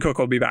I think Cook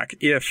will be back.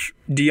 If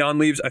Dion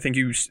leaves, I think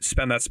you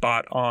spend that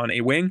spot on a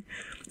wing.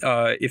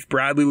 If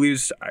Bradley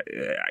leaves,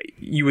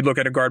 you would look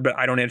at a guard, but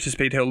I don't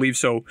anticipate he'll leave.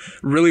 So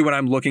really when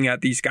I'm looking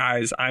at these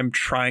guys, I'm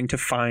trying to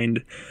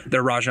find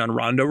their Rajon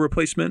Rondo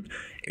replacement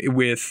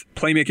with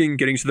playmaking,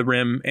 getting to the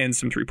rim, and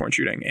some three-point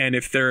shooting. And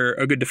if they're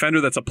a good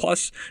defender, that's a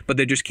plus, but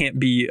they just can't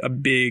be a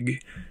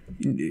big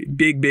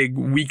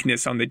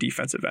weakness on the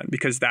defensive end,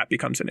 because that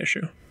becomes an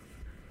issue.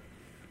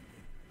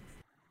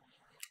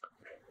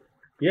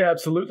 Yeah,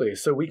 absolutely.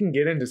 So we can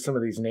get into some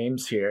of these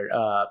names here.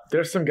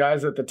 There's some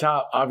guys at the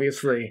top.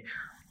 Obviously,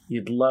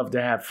 you'd love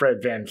to have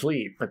Fred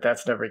VanVleet, but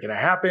that's never going to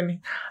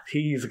happen.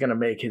 He's going to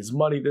make his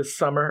money this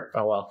summer.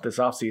 This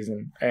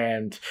offseason.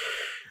 And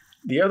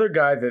the other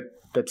guy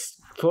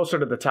that's closer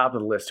to the top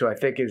of the list, who I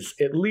think is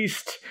at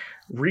least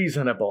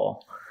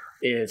reasonable,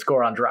 is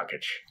Goran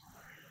Dragic.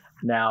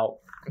 Now,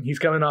 He's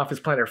coming off his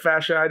plantar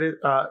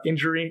fasciitis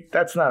injury.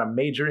 That's not a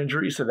major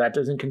injury, so that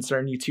doesn't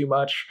concern you too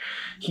much.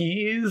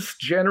 He is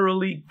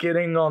generally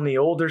getting on the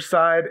older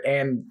side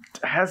and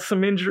has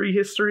some injury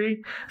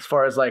history as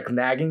far as like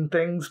nagging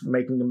things,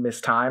 making him miss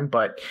time.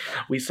 But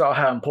we saw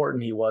how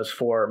important he was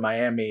for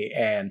Miami,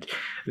 and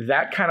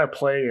that kind of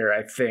player,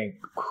 I think,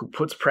 who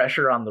puts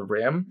pressure on the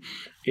rim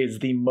is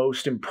the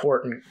most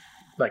important,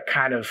 like,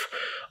 kind of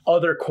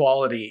other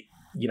quality.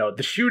 You know,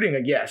 the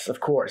shooting, yes, of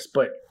course,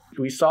 but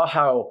we saw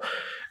how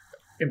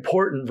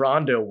important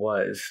Rondo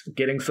was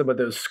getting some of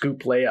those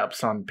scoop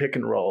layups on pick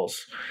and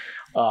rolls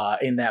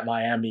in that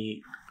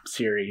Miami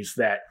series,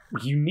 that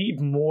you need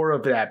more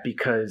of that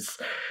because,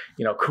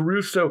 you know,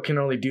 Caruso can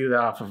only do that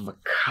off of a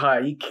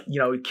cut. He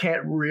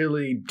can't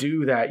really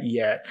do that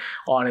yet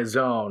on his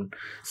own.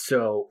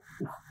 So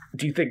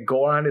do you think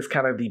Goran is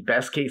kind of the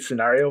best case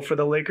scenario for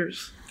the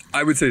Lakers?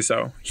 I would say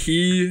so.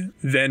 He,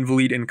 Van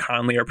Vliet, and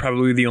Conley are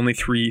probably the only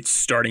 3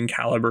 starting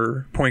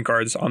caliber point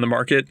guards on the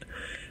market.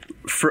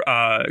 For,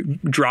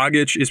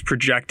 Dragic is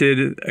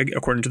projected,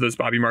 according to those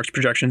Bobby Marks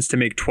projections, to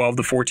make 12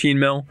 to 14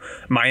 mil.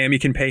 Miami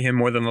can pay him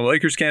more than the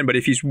Lakers can, but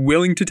if he's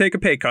willing to take a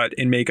pay cut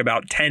and make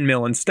about 10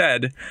 mil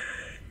instead,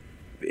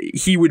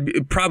 he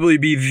would probably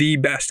be the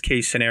best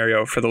case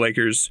scenario for the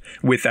Lakers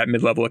with that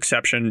mid-level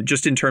exception,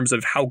 just in terms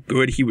of how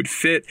good he would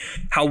fit,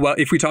 how well,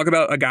 if we talk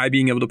about a guy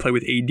being able to play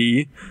with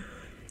AD,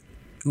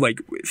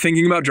 like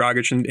thinking about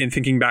Dragic and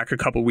thinking back a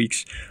couple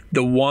weeks,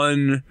 the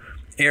one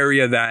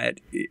area that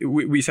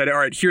we said, all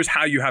right, here's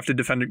how you have to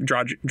defend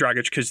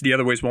Dragic because the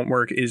other ways won't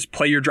work, is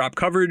play your drop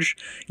coverage,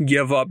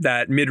 give up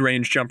that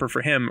mid-range jumper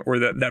for him or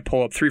that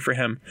pull-up 3 for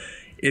him.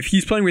 If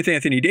he's playing with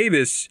Anthony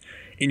Davis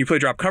and you play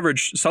drop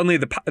coverage, suddenly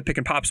the pick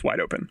and pop's wide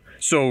open.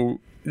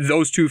 So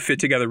those two fit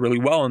together really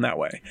well in that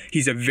way.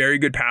 He's a very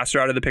good passer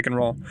out of the pick and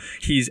roll.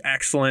 He's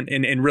excellent,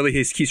 and really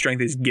his key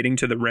strength is getting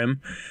to the rim.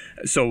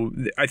 So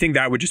I think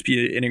that would just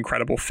be an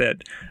incredible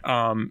fit.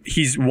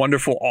 He's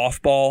wonderful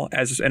off ball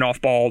as an off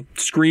ball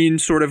screen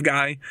sort of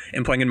guy,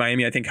 and playing in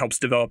Miami I think helps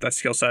develop that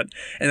skill set.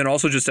 And then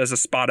also just as a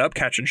spot up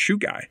catch and shoot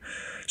guy.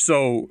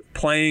 So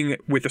playing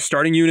with the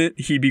starting unit,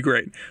 he'd be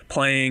great.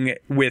 Playing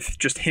with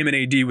just him and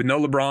AD with no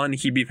LeBron,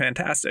 he'd be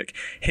fantastic.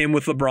 Him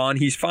with LeBron,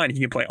 he's fine.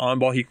 He can play on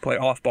ball, he can play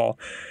off ball.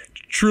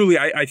 Truly,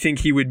 I think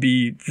he would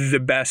be the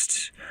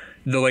best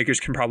the Lakers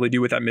can probably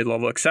do with that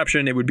mid-level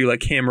exception. It would be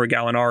like him or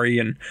Gallinari,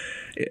 and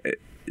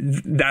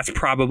that's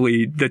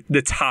probably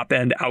the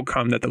top-end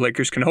outcome that the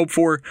Lakers can hope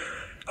for.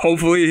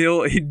 Hopefully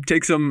he'd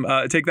take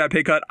that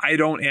pay cut. I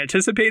don't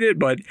anticipate it,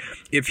 but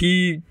if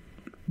he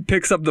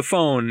picks up the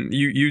phone,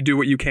 you do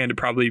what you can to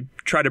probably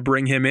try to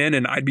bring him in,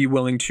 and I'd be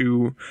willing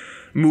to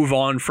move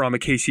on from a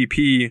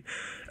KCP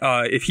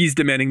if he's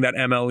demanding that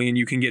MLE and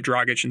you can get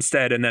Dragic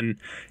instead. And then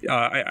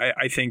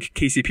I think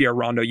KCP or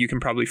Rondo, you can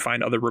probably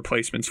find other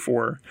replacements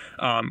for.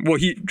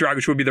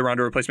 Dragic would be the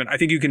Rondo replacement. I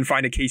think you can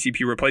find a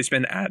KCP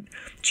replacement at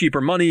cheaper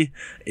money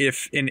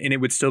and it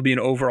would still be an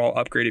overall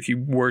upgrade if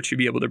you were to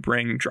be able to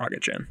bring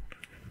Dragic in.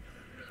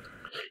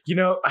 You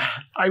know,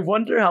 I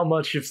wonder how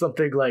much if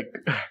something like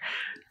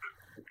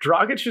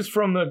Dragic is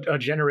from a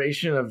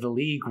generation of the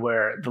league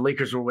where the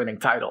Lakers were winning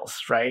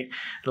titles, right?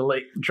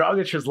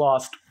 Dragic has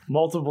lost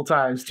multiple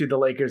times to the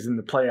Lakers in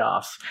the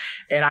playoffs.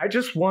 And I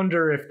just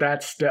wonder if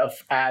that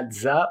stuff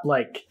adds up.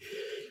 Like,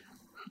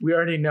 we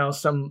already know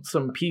some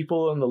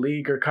people in the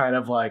league are kind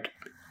of like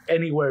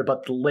anywhere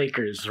but the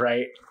Lakers,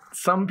 right?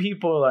 Some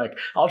people are like,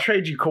 I'll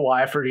trade you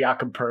Kawhi for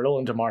Jakob Poeltl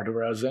and DeMar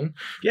DeRozan.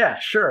 Yeah,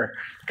 sure.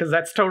 Because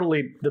that's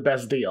totally the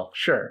best deal.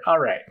 Sure. All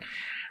right.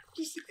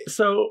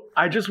 So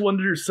I just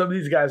wonder if some of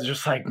these guys are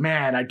just like,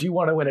 man, I do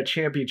want to win a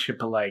championship,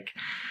 but like,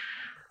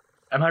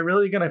 am I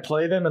really going to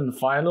play them in the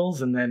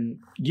finals? And then,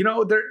 you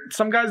know,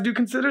 some guys do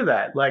consider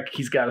that. Like,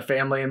 he's got a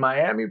family in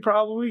Miami,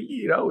 probably.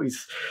 You know,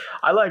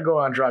 I like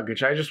Goran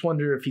Dragic. I just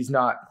wonder if he's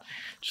not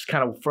just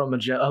kind of from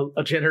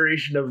a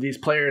generation of these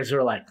players who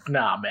are like,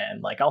 nah,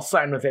 man, like, I'll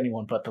sign with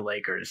anyone but the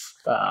Lakers.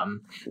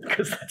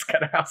 Because that's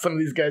kind of how some of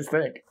these guys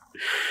think.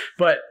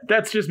 But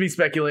that's just me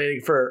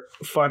speculating for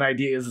fun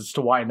ideas as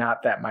to why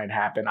not that might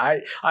happen.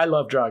 I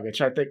love Dragic.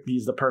 I think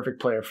he's the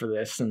perfect player for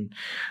this. And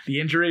the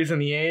injuries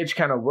and the age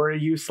kind of worry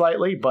you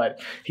slightly,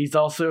 but he's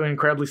also an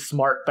incredibly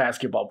smart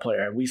basketball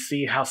player. And we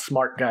see how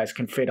smart guys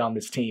can fit on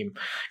this team,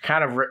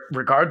 kind of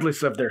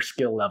regardless of their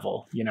skill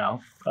level, you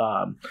know.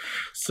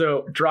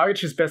 So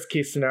Dragic's best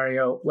case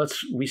scenario,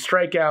 we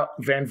strike out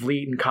Van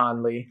Vliet and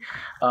Conley.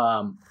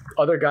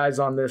 Other guys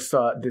on this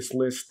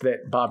list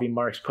that Bobby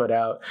Marks put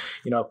out,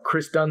 you know,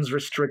 Chris Dunn's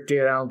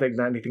restricted. I don't think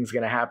that anything's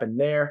going to happen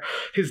there.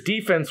 His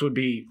defense would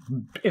be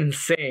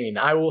insane.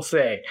 I will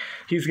say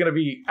he's going to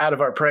be out of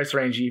our price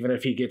range even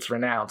if he gets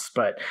renounced,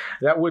 but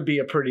that would be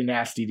a pretty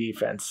nasty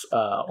defense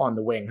on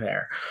the wing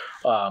there.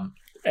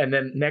 And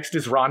then next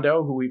is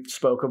Rondo, who we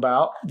spoke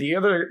about. The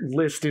other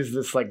list is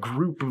this like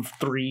group of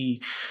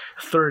 3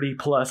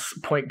 30-plus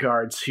point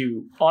guards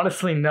who,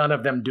 honestly, none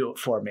of them do it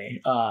for me.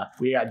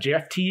 We got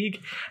Jeff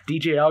Teague,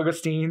 DJ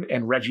Augustine,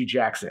 and Reggie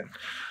Jackson.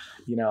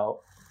 You know,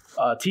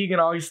 Teague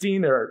and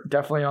Augustine are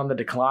definitely on the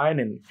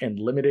decline and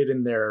limited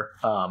in their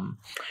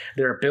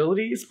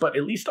abilities, but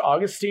at least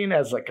Augustine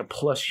has like a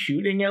plus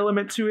shooting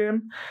element to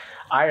him.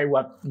 I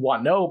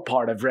want no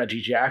part of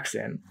Reggie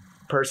Jackson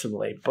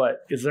personally,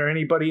 but is there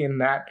anybody in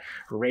that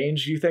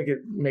range you think it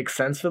makes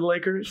sense for the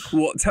Lakers?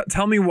 Well,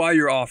 tell me why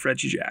you're off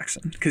Reggie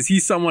Jackson, because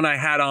he's someone I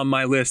had on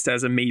my list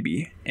as a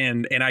maybe,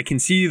 and I can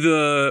see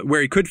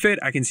where he could fit.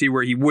 I can see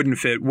where he wouldn't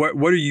fit. What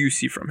do you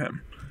see from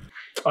him?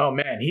 Oh,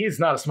 man, he is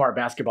not a smart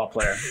basketball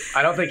player.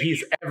 I don't think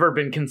he's ever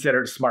been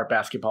considered a smart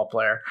basketball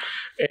player.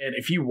 And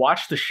if you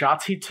watch the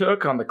shots he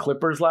took on the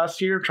Clippers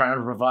last year, trying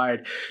to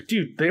provide,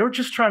 dude, they were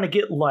just trying to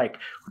get like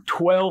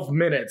 12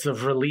 minutes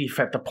of relief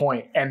at the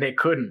point, and they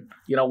couldn't.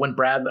 You know, when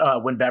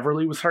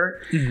Beverly was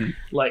hurt,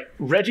 like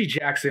Reggie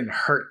Jackson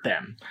hurt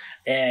them.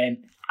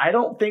 And I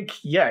don't think,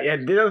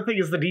 and the other thing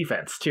is the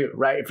defense too,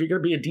 right? If you're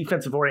going to be a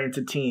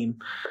defensive-oriented team,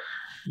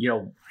 you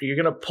know, you're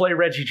going to play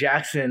Reggie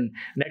Jackson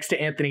next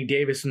to Anthony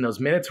Davis in those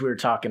minutes we were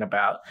talking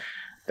about.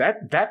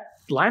 That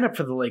lineup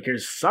for the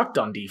Lakers sucked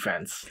on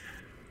defense.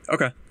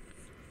 Okay.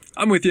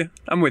 I'm with you.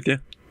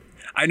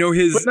 I know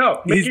his... But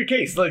no, make your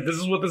case. Like, this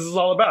is what this is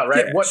all about,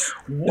 right? Yeah.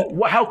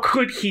 What? How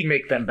could he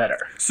make them better?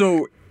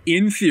 So,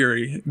 in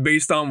theory,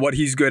 based on what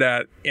he's good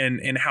at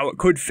and how it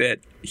could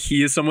fit,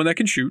 he is someone that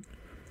can shoot.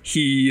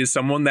 He is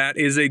someone that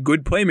is a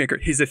good playmaker.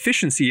 His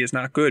efficiency is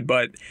not good,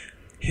 but...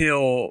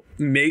 he'll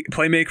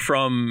make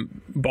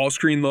from ball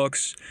screen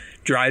looks,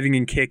 driving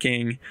and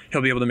kicking.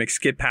 He'll be able to make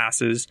skip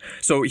passes.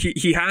 So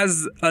he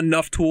has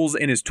enough tools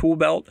in his tool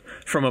belt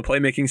from a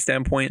playmaking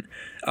standpoint.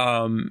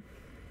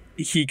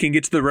 He can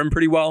get to the rim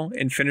pretty well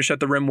and finish at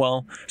the rim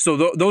well.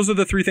 So those are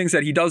the three things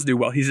that he does do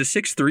well. He's a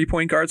 6'3"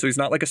 point guard, so he's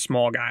not like a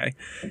small guy.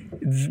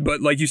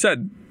 But like you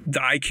said, the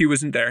IQ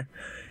isn't there.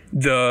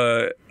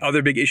 The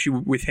other big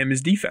issue with him is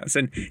defense,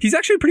 and he's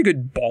actually a pretty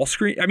good ball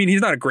screen. I mean, he's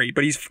not a great,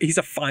 but he's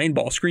a fine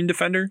ball screen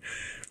defender.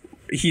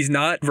 He's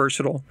not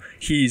versatile.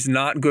 He's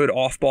not good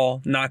off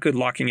ball, not good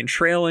locking and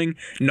trailing,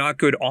 not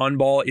good on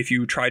ball if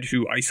you try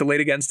to isolate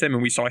against him.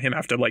 And we saw him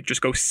have to like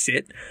just go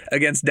sit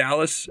against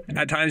Dallas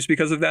at times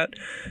because of that.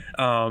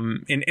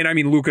 And I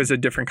mean, Luka's a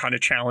different kind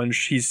of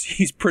challenge.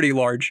 He's pretty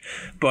large,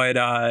 but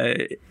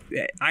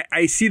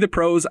I see the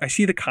pros. I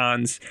see the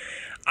cons.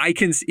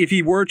 If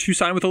he were to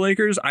sign with the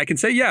Lakers, I can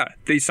say, yeah,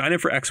 they sign him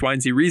for X, Y,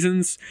 and Z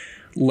reasons.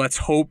 Let's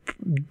hope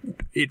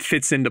it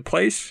fits into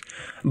place.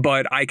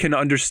 But I can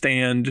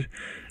understand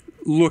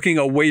looking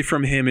away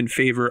from him in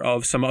favor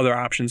of some other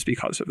options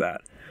because of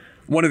that.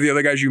 One of the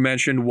other guys you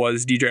mentioned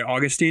was DJ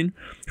Augustine,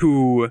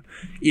 who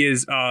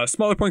is a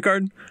smaller point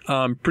guard,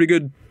 pretty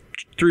good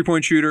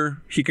three-point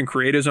shooter. He can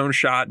create his own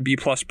shot, B+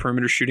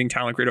 perimeter shooting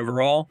talent grade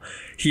overall.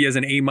 He has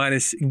an A-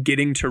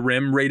 getting to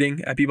rim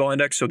rating at B-Ball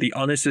Index, so the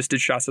unassisted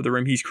shots at the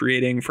rim he's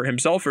creating for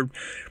himself are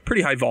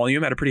pretty high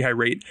volume at a pretty high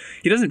rate.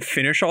 He doesn't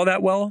finish all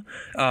that well.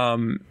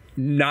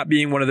 Not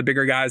being one of the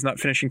bigger guys, not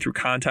finishing through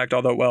contact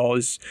all that well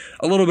is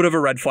a little bit of a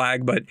red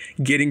flag, but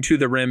getting to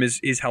the rim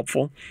is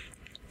helpful.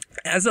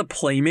 As a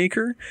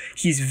playmaker,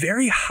 he's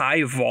very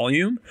high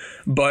volume,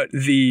 but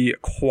the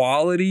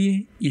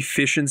quality,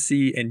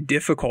 efficiency, and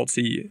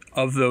difficulty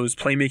of those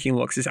playmaking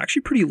looks is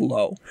actually pretty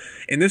low.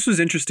 And this was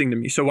interesting to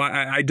me. So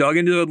I dug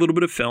into a little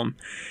bit of film,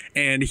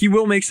 and he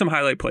will make some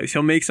highlight plays.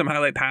 He'll make some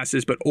highlight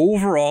passes, but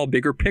overall,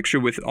 bigger picture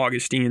with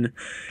Augustine,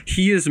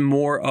 he is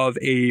more of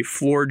a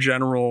floor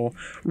general,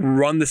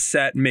 run the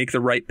set, make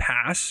the right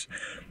pass,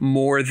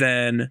 more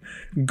than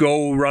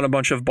go run a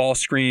bunch of ball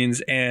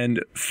screens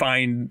and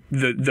find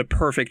the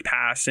perfect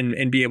pass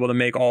and be able to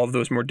make all of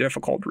those more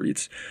difficult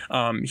reads.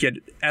 He had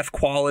F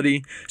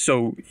quality,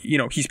 so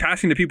he's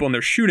passing to people and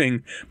they're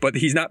shooting, but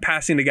he's not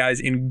passing to guys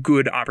in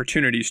good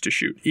opportunities to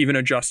shoot, even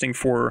adjusting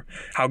for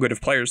how good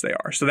of players they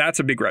are. So that's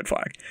a big red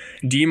flag.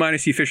 D-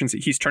 efficiency.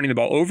 He's turning the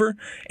ball over,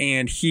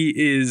 and he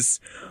is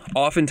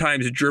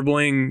oftentimes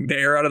dribbling the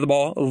air out of the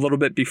ball a little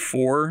bit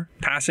before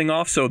passing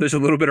off. So there's a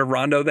little bit of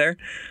Rondo there.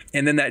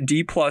 And then that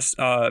D+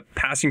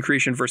 passing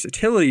creation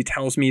versatility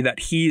tells me that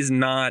he's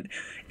not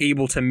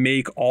able to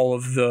make all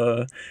of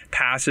the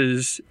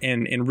passes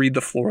and read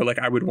the floor like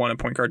I would want a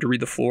point guard to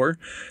read the floor.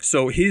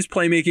 So his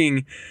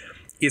playmaking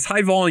is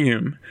high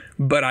volume,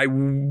 but I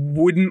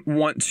wouldn't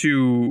want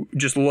to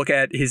just look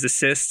at his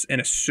assists and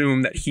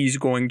assume that he's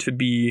going to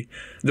be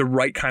the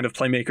right kind of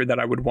playmaker that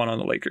I would want on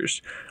the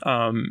Lakers.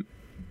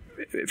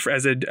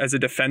 As a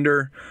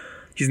defender,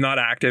 he's not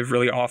active,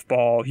 really off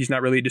ball. He's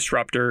not really a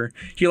disruptor.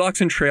 He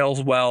locks and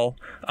trails well.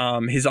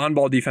 His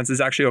on-ball defense is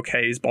actually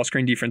okay. His ball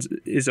screen defense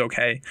is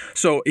okay.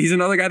 So he's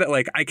another guy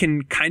that I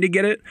can kind of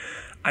get it.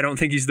 I don't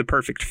think he's the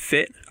perfect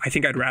fit. I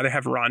think I'd rather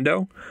have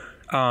Rondo.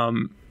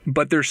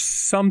 But there's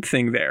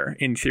something there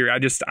in theory.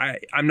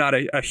 I'm not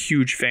a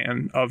huge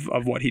fan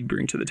of what he'd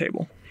bring to the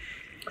table.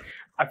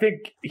 I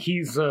think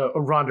he's a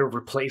Rondo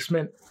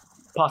replacement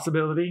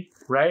possibility,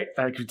 right?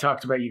 Like we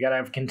talked about, you got to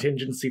have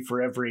contingency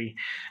for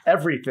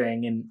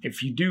everything. And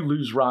if you do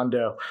lose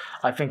Rondo,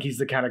 I think he's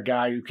the kind of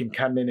guy who can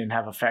come in and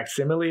have a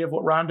facsimile of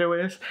what Rondo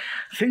is.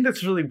 The thing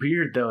that's really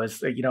weird, though,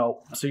 is,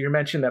 so you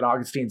mentioned that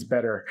Augustine's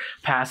better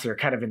passer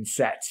kind of in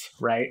sets,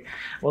 right?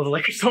 Well, the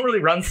Lakers don't really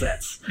run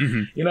sets.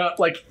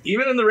 Like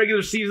even in the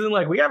regular season,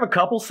 like we have a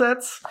couple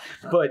sets,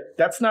 but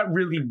that's not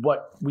really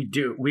what we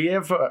do. We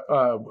have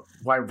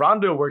why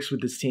Rondo works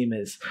with this team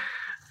is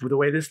the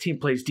way this team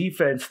plays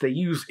defense, they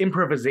use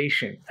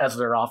improvisation as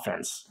their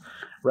offense,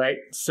 right?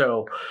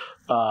 So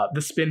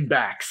the spin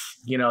backs,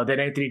 that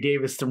Anthony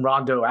Davis and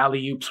Rondo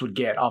alley-oops would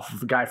get off of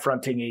the guy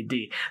fronting AD.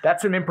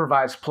 That's an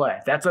improvised play.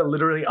 That's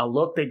literally a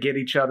look they get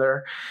each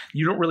other.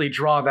 You don't really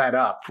draw that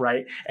up,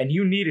 right? And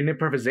you need an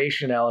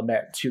improvisation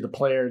element to the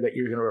player that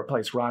you're going to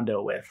replace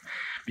Rondo with.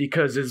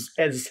 Because as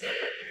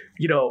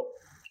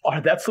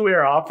that's the way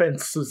our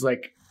offense is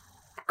like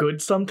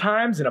good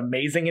sometimes and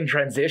amazing in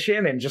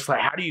transition, and just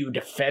like, how do you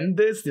defend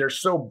this? They're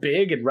so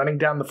big and running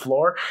down the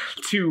floor.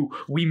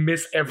 We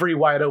miss every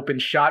wide open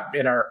shot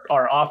and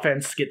our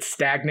offense gets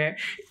stagnant,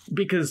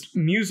 because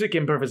music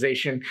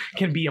improvisation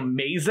can be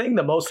amazing,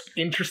 the most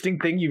interesting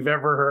thing you've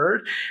ever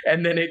heard,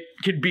 and then it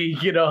could be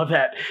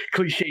that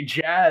cliche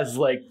jazz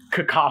like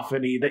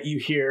cacophony that you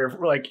hear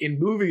like in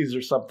movies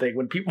or something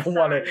when people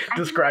want to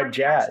describe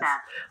jazz.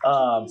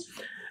 And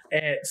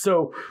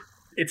so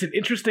it's an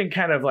interesting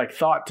kind of like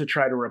thought to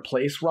try to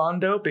replace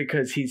Rondo,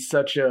 because he's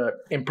such a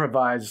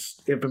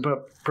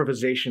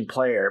improvisation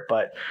player.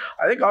 But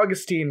I think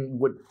Augustine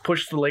would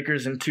push the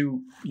Lakers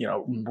into,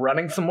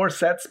 running some more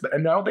sets,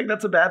 and I don't think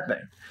that's a bad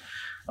thing.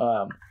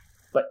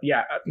 But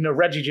yeah,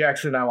 Reggie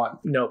Jackson, I want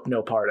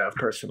no part of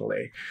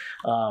personally.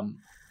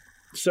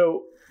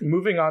 So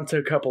moving on to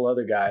a couple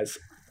other guys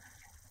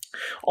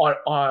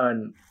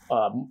on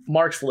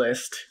Mark's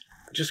list,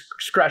 just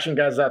scratching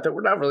guys out that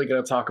we're not really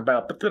going to talk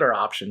about, but that are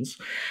options.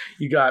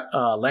 You got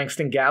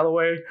Langston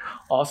Galloway,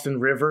 Austin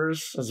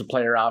Rivers as a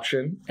player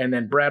option, and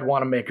then Brad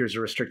Wanamaker's a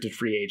restricted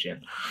free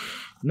agent.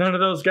 None of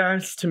those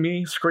guys, to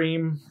me,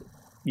 scream,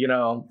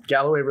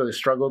 Galloway really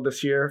struggled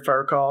this year, if I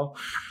recall.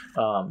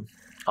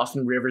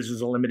 Austin Rivers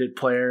is a limited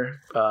player.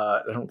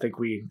 I don't think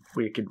we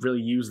could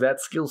really use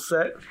that skill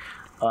set.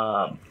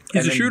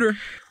 He's a shooter.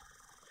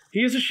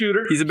 He is a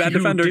shooter. He's a bad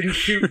defender. Didn't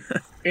shoot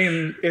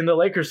in the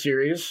Lakers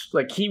series.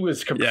 Like, he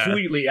was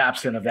completely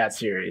absent of that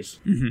series.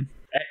 Mm-hmm.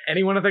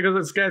 Anyone think of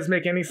those guys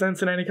make any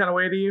sense in any kind of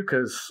way to you?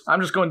 Because I'm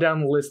just going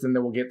down the list, and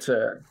then we'll get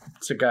to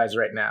guys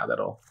right now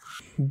that'll.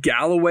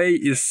 Galloway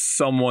is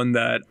someone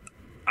that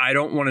I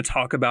don't want to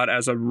talk about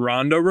as a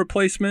Rondo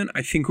replacement.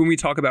 I think when we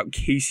talk about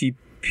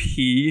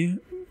KCP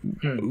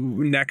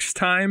next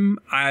time,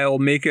 I'll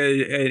make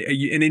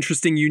an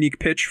interesting, unique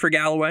pitch for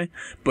Galloway.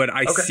 But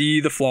I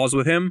see the flaws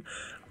with him.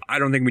 I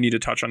don't think we need to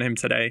touch on him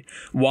today.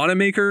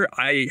 Wanamaker,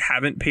 I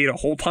haven't paid a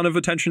whole ton of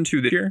attention to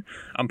this year.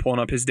 I'm pulling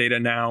up his data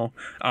now.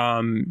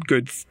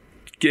 Good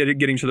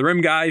getting to the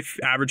rim guy,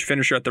 average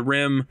finisher at the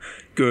rim,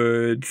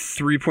 good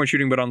 3-point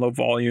shooting but on low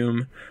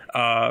volume.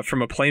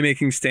 From a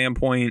playmaking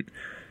standpoint,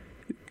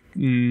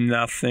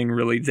 nothing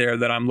really there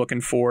that I'm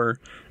looking for.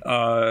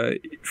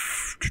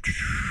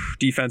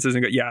 Defense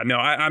isn't good. Yeah, no,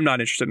 I'm not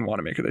interested in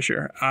Wanamaker this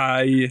year.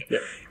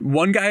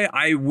 One guy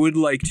I would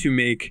like to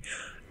make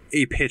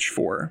a pitch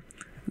for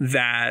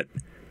that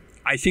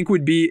I think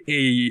would be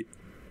a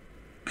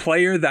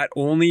player that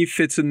only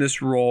fits in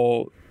this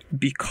role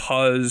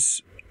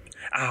because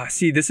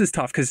this is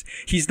tough because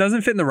he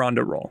doesn't fit in the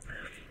Rondo role,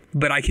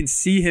 but I can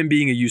see him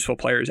being a useful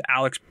player is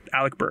Alec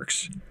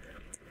Burks.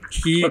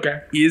 He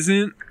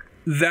isn't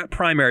that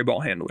primary ball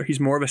handler. He's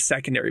more of a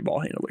secondary ball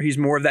handler. He's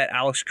more of that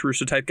Alex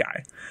Caruso type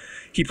guy.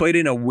 He played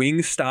in a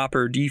wing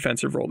stopper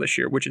defensive role this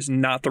year, which is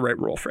not the right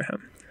role for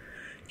him.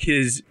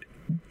 His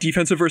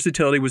defensive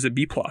versatility was a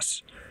B+.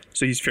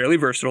 So he's fairly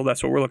versatile.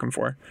 That's what we're looking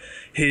for.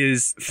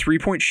 His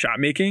 3-point shot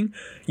making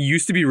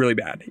used to be really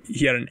bad.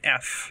 He had an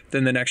F.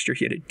 Then the next year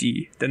he had a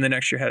D. Then the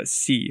next year had a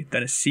C.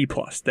 Then a C+.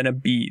 Then a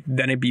B.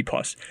 Then a B+.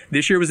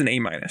 This year was an A-,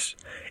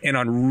 and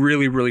on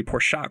really, really poor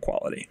shot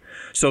quality.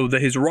 So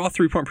his raw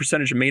 3-point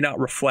percentage may not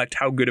reflect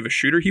how good of a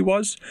shooter he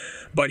was,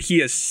 but he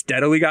has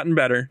steadily gotten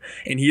better,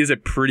 and he is a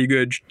pretty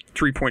good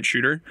 3-point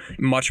shooter,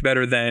 much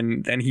better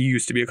than he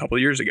used to be a couple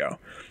of years ago.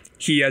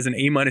 He has an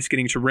A-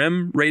 getting to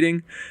rim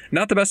rating.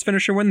 Not the best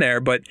finisher when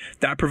there, but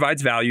that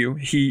provides value.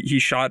 He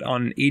shot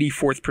on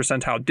 84th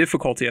percentile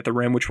difficulty at the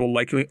rim, which will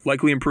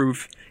likely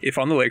improve if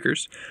on the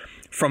Lakers.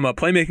 From a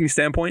playmaking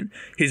standpoint,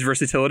 his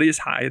versatility is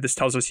high. This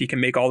tells us he can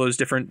make all those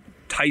different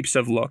types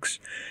of looks.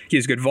 He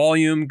has good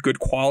volume, good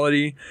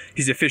quality.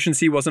 His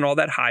efficiency wasn't all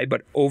that high,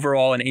 but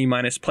overall an A-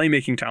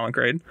 playmaking talent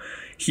grade.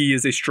 He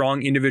is a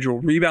strong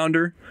individual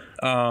rebounder,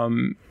 a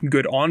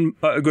good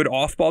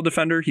off-ball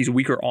defender. He's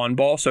weaker on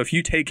ball. So if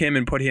you take him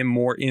and put him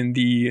more in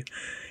the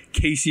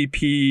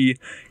KCP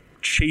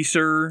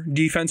chaser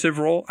defensive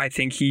role, I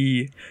think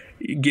he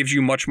gives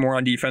you much more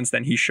on defense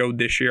than he showed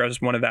this year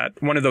as one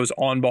of those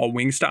on-ball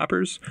wing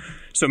stoppers.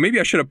 So maybe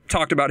I should have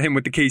talked about him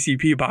with the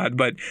KCP pod,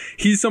 but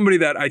he's somebody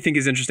that I think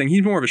is interesting.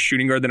 He's more of a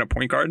shooting guard than a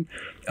point guard.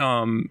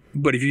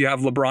 But if you have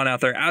LeBron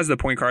out there as the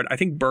point guard, I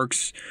think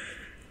Burks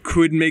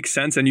could make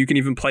sense, and you can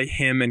even play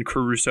him and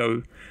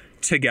Caruso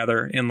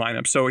together in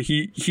lineup. So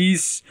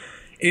he's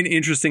an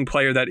interesting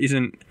player that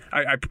isn't.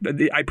 I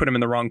put him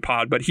in the wrong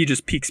pod, but he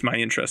just piques my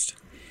interest.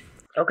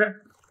 Okay.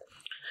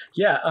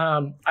 Yeah,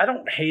 I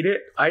don't hate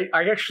it. I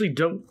actually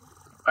don't.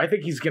 I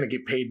think he's gonna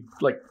get paid,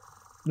 like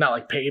not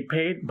like paid,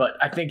 but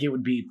I think it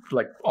would be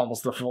like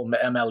almost the full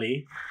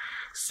MLE.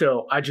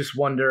 So I just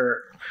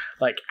wonder,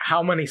 like,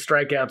 how many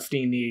strikeouts do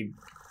you need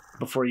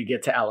before you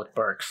get to Alec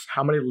Burks?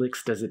 How many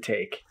licks does it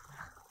take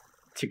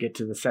to get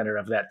to the center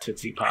of that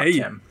Tootsie Pop,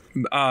 Tim?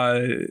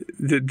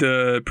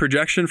 The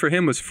projection for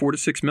him was $4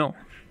 to $6 mil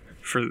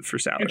for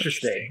salary.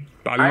 Interesting.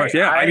 Bobby Marks.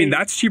 Yeah, I mean,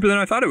 that's cheaper than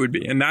I thought it would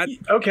be, and that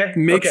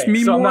makes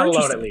me so more I'm not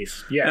interested. alone, at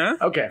least. Yeah.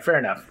 Huh? Okay, fair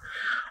enough.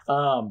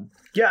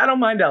 Yeah, I don't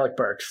mind Alec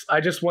Burks.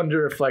 I just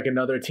wonder if like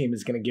another team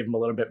is going to give him a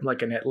little bit,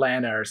 like an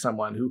Atlanta or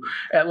someone who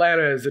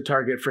Atlanta is a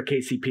target for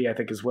KCP, I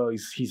think, as well.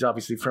 He's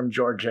obviously from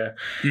Georgia,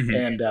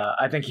 and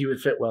I think he would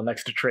fit well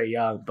next to Trae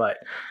Young.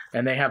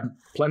 And they have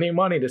plenty of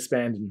money to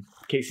spend. And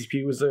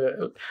KCP was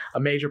a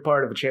major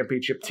part of a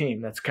championship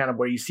team. That's kind of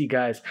where you see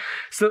guys.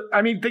 So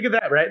I mean, think of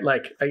that, right?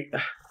 Like,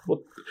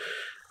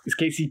 is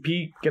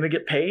KCP going to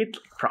get paid?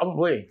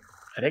 Probably.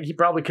 I think he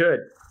probably could.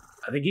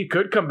 I think he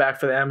could come back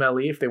for the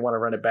MLE if they want to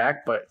run it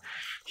back, but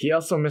he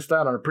also missed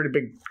out on a pretty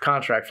big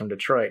contract from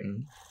Detroit,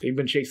 and they've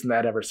been chasing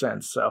that ever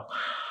since. So,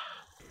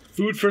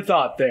 food for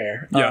thought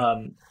there.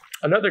 Yeah.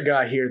 Another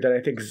guy here that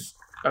I think is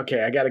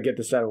okay. I got to get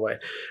this out of the way.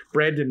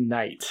 Brandon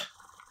Knight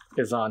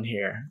is on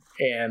here,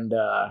 and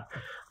I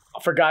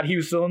forgot he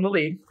was still in the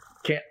league.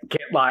 Can't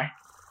lie.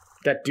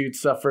 That dude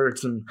suffered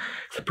some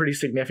pretty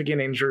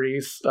significant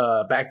injuries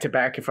back to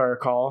back, if I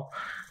recall,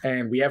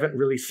 and we haven't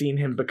really seen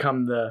him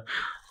become the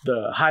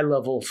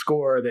high-level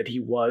scorer that he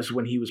was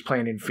when he was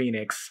playing in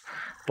Phoenix.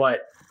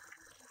 But,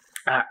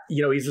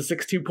 he's a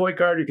 6'2" point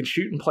guard who can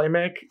shoot and play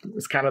make.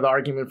 It's kind of the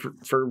argument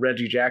for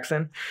Reggie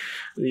Jackson.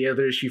 The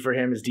other issue for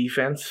him is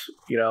defense.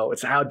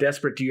 It's how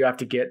desperate do you have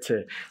to get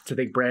to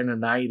think Brandon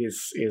Knight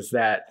is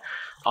that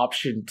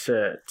option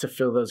to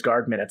fill those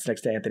guard minutes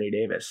next to Anthony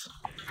Davis.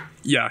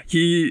 Yeah,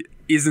 he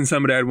isn't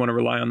somebody I'd want to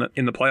rely on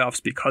in the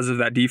playoffs because of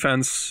that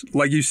defense.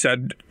 Like you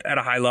said, at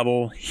a high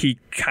level, he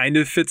kind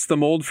of fits the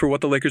mold for what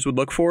the Lakers would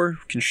look for.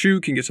 Can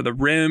shoot, can get to the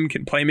rim,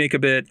 can play make a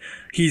bit.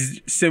 He's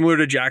similar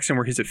to Jackson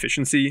where his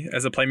efficiency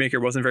as a playmaker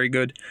wasn't very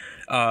good.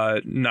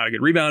 Not a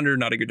good rebounder,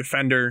 not a good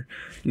defender,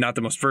 not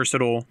the most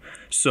versatile.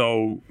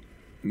 So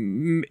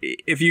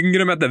if you can get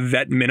him at the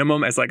vet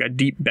minimum as like a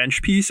deep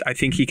bench piece, I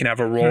think he can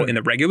have a role in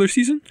the regular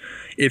season.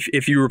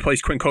 If you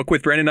replace Quinn Cook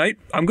with Brandon Knight,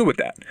 I'm good with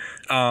that.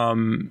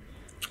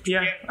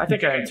 Yeah, I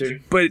think I am too.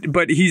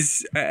 But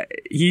he's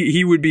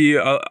he would be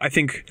I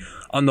think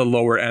on the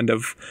lower end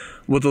of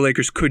what the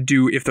Lakers could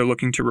do if they're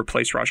looking to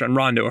replace Rajon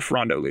Rondo if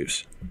Rondo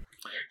leaves.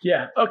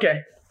 Yeah.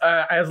 Okay.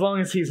 As long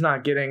as he's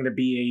not getting the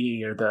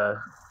BAE or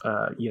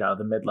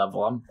the mid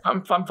level,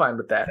 I'm fine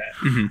with that.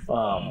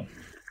 Mm-hmm.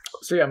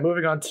 So yeah,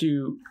 moving on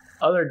to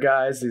other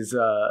guys is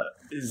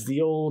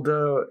the old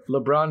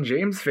LeBron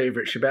James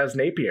favorite, Shabazz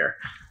Napier.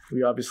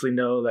 We obviously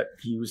know that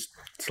he was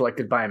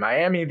selected by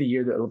Miami the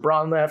year that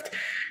LeBron left.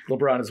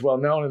 LeBron is well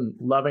known and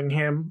loving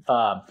him.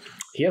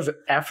 He has an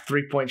F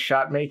 3-point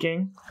shot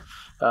making.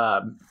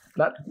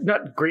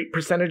 Not great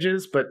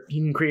percentages, but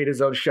he can create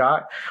his own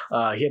shot.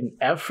 He had an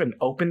F in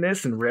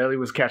openness and rarely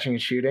was catching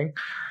and shooting.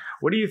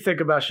 What do you think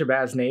about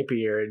Shabazz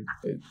Napier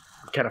and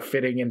kind of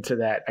fitting into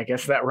that, I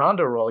guess, that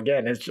Rondo role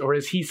again? Or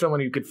is he someone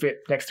who could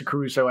fit next to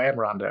Caruso and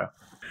Rondo?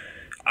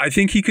 I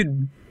think he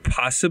could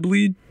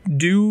possibly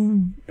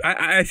do.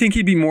 I think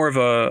he'd be more of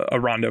a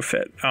Rondo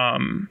fit.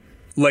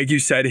 Like you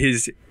said,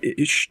 his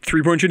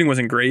 3-point shooting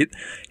wasn't great.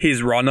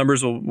 His raw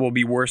numbers will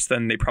be worse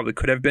than they probably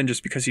could have been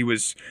just because he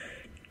was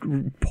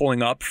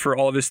pulling up for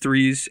all of his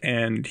threes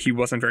and he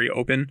wasn't very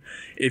open.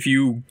 If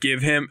you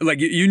give him, like,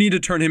 you need to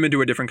turn him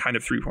into a different kind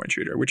of 3-point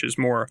shooter, which is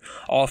more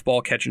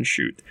off-ball catch and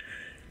shoot.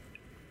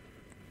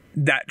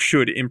 That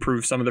should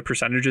improve some of the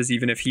percentages,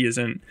 even if he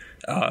isn't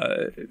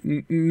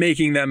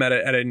making them at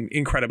an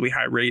incredibly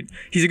high rate.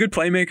 He's a good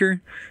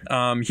playmaker.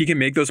 He can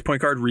make those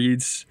point guard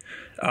reads.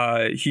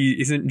 He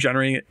isn't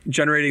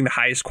generating the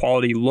highest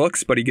quality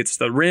looks, but he gets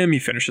to the rim. He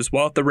finishes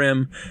well at the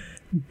rim.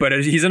 But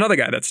he's another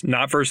guy that's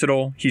not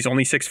versatile. He's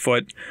only 6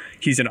 foot.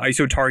 He's an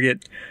ISO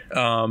target.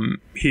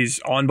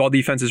 His on-ball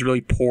defense is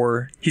really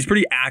poor. He's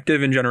pretty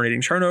active in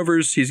generating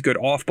turnovers. He's a good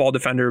off-ball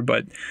defender,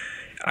 but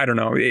I don't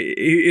know.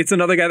 It's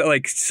another guy that,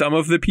 like, some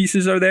of the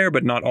pieces are there,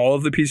 but not all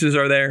of the pieces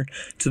are there,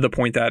 to the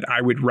point that I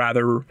would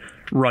rather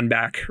run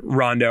back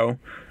Rondo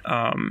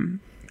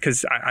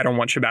because I don't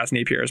want Shabazz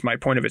Napier as my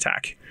point of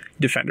attack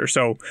defender.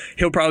 So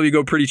he'll probably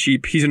go pretty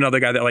cheap. He's another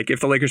guy that, like, if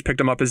the Lakers picked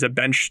him up as a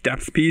bench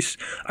depth piece,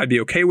 I'd be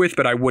okay with,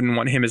 but I wouldn't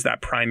want him as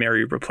that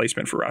primary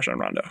replacement for Rajon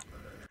Rondo.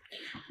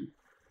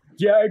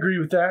 Yeah, I agree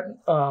with that.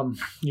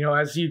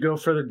 As you go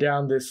further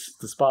down this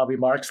Bobby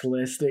Marks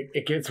list,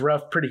 it gets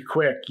rough pretty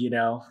quick.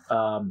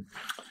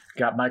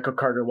 Got Michael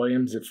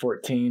Carter-Williams at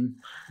 14.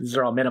 These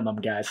are all minimum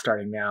guys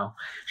starting now.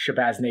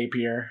 Shabazz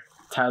Napier,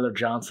 Tyler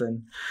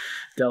Johnson,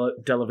 Della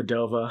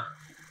Vedova,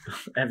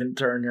 Evan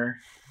Turner,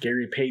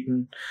 Gary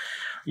Payton.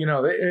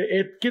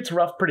 It gets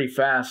rough pretty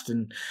fast,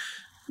 and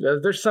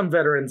there's some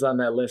veterans on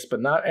that list, but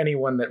not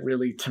anyone that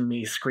really, to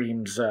me,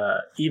 screams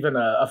even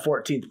a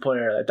 14th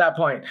player. At that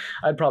point,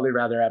 I'd probably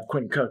rather have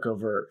Quinn Cook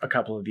over a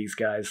couple of these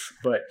guys.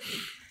 But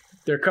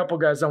there are a couple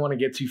guys I want to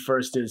get to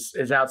first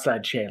is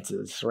outside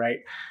chances, right?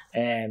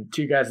 And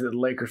two guys that the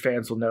Laker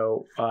fans will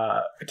know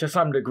to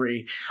some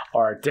degree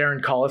are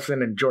Darren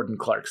Collison and Jordan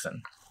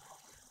Clarkson.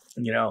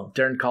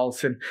 Darren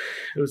Collison,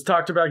 it was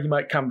talked about he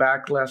might come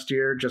back last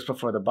year just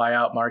before the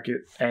buyout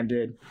market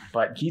ended,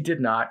 but he did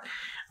not.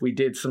 We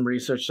did some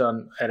research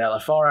at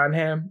LFR on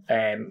him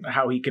and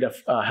how he could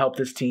have helped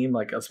this team,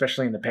 like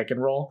especially in the pick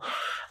and roll.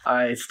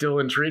 It's still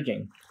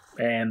intriguing,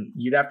 and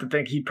you'd have to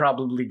think he'd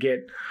probably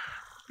get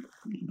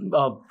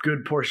a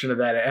good portion of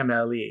that at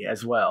MLE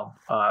as well.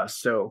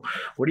 So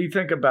what do you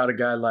think about a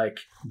guy like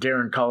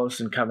Darren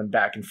Collison coming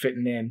back and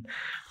fitting in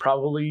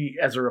probably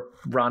as a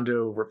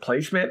Rondo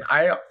replacement?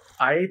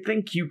 I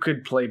think you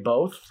could play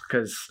both,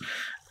 because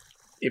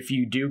if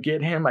you do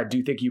get him, I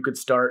do think you could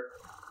start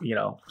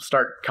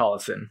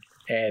Collison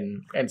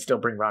and still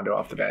bring Rondo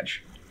off the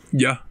bench.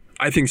 Yeah,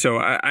 I think so.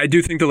 I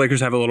do think the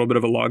Lakers have a little bit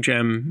of a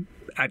logjam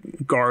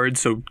at guard,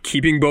 so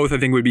keeping both I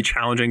think would be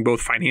challenging, both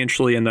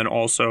financially and then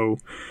also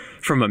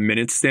from a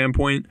minutes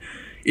standpoint.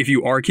 If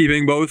you are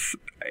keeping both,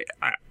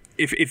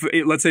 if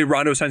let's say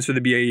Rondo signs for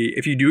the BAE,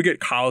 if you do get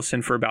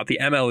Collison for about the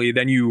MLE,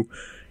 then you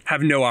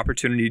have no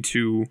opportunity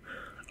to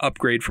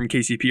upgrade from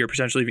KCP or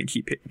potentially even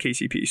keep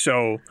KCP.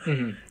 So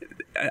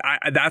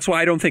that's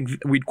why I don't think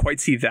we'd quite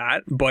see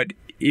that. But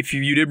if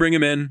you did bring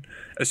him in,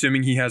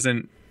 assuming he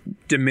hasn't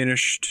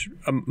diminished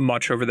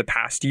much over the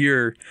past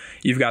year,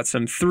 you've got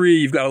some three,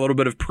 you've got a little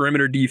bit of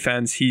perimeter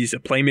defense. He's a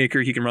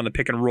playmaker. He can run the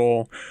pick and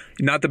roll.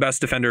 Not the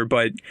best defender,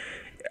 but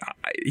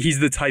he's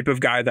the type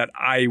of guy that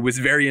I was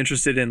very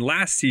interested in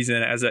last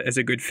season as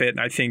a good fit. And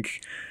I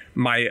think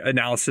my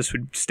analysis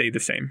would stay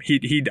the same.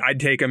 I'd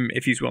take him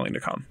if he's willing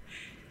to come.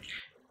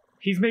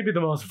 He's maybe the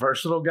most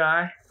versatile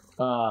guy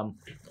on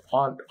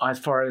as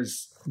far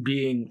as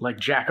being like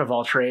jack of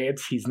all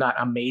trades. He's not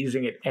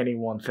amazing at any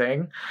one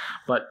thing,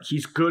 but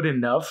he's good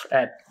enough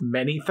at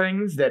many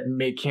things that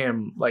make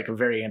him like a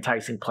very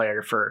enticing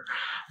player for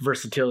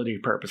versatility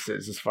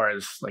purposes, as far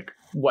as like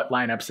what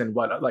lineups and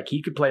what, like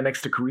he could play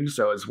next to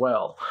Caruso as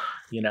well,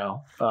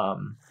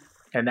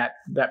 and that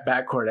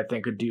backcourt I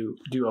think could do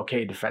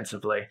okay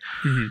defensively.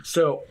 Mm-hmm.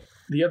 So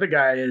the other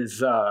guy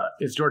is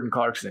Jordan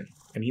Clarkson.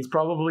 And he's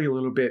probably a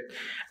little bit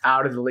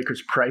out of the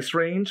Lakers' price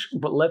range.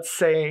 But let's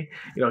say,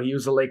 he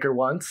was a Laker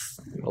once.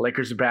 The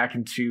Lakers are back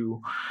into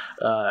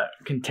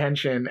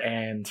contention,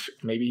 and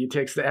maybe he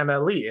takes the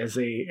MLE as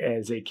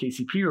a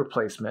KCP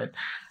replacement.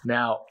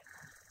 Now,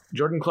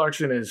 Jordan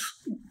Clarkson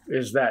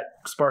is that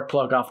spark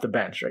plug off the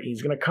bench, right?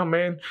 He's going to come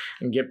in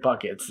and get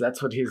buckets.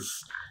 That's what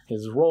his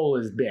role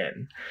has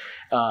been.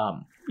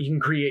 He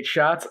can create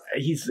shots.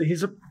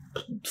 He's a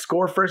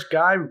score first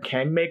guy who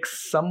can make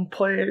some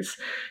plays.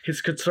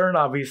 His concern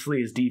obviously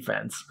is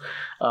defense.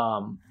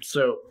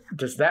 So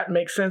does that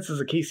make sense as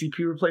a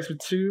KCP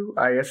replacement too?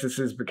 I guess this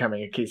is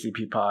becoming a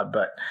KCP pod,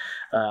 but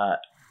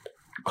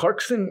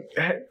Clarkson,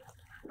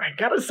 I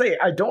gotta say,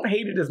 I don't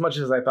hate it as much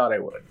as I thought I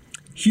would.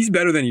 He's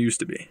better than he used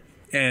to be,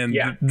 and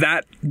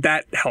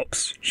that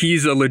helps.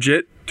 He's a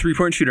legit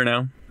 3-point shooter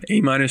now.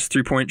 A-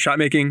 3-point shot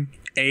making,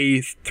 A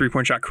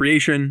 3-point shot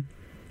creation.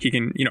 He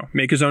can,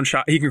 make his own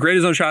shot. He can create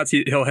his own shots.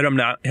 He'll hit them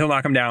down. He'll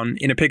knock them down.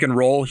 In a pick and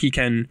roll, he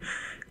can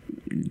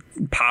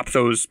pop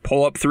those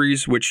pull up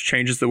threes, which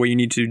changes the way you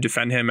need to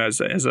defend him as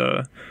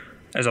a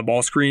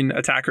ball screen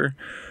attacker.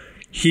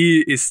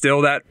 He is still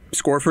that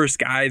score first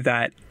guy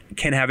that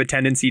can have a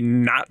tendency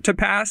not to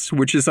pass,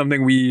 which is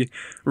something we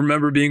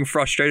remember being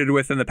frustrated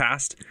with in the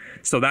past.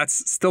 So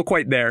that's still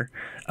quite there.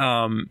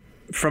 From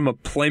a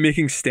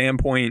playmaking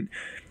standpoint,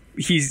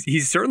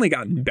 he's certainly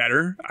gotten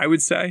better, I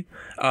would say.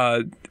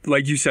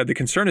 Like you said, the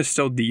concern is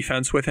still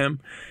defense with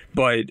him,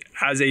 but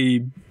as a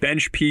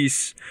bench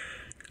piece,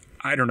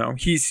 I don't know.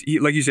 He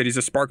like you said, he's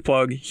a spark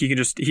plug. He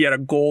had a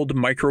gold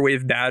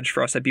microwave badge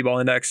for us at B-Ball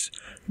Index,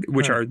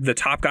 which are the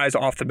top guys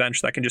off the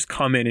bench that can just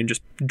come in and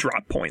just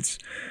drop points.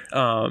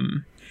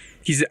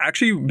 He's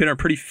actually been a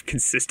pretty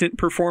consistent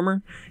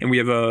performer, and we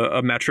have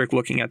a metric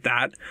looking at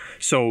that.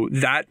 So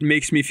that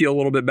makes me feel a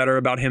little bit better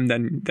about him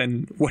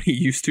than what he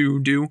used to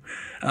do.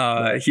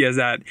 He has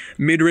that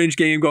mid-range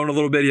game going a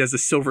little bit. He has the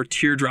silver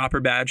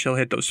teardropper badge. He'll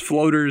hit those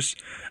floaters.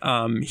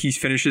 He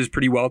finishes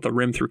pretty well at the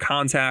rim through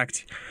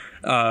contact.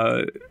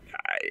 I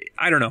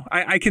don't know.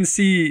 I could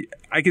see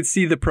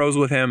the pros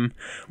with him.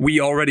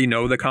 We already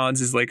know the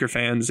cons as Laker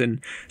fans,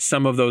 and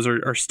some of those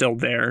are still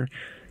there.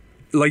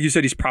 Like you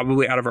said, he's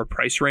probably out of our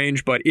price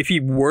range, but if he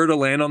were to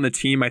land on the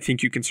team, I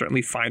think you can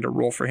certainly find a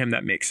role for him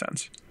that makes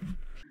sense.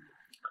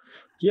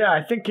 Yeah,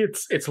 I think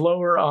it's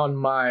lower on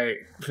my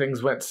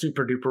things went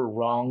super duper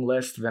wrong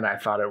list than I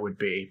thought it would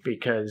be,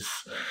 because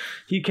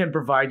he can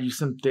provide you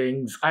some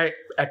things.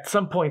 At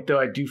some point though,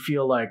 I do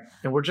feel like,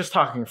 and we're just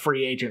talking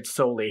free agent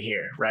solely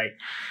here, right?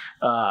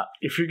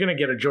 If you're gonna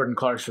get a Jordan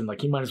Clarkson,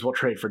 like, you might as well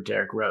trade for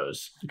Derrick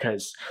Rose,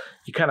 because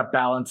you kind of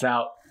balance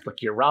out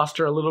like your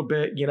roster a little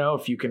bit.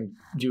 If you can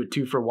do a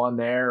 2-for-1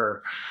 there,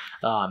 or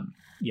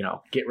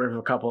get rid of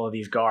a couple of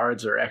these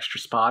guards or extra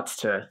spots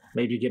to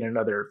maybe get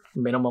another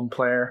minimum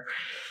player.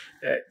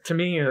 To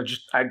me,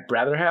 I'd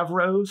rather have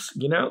Rose,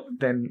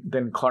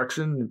 than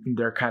Clarkson.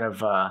 They're kind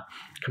of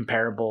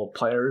comparable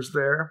players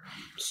there.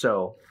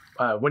 So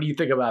what do you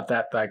think about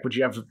that? Like, would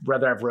you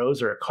rather have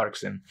Rose or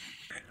Clarkson?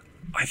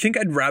 I think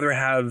I'd rather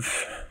have...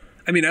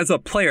 as a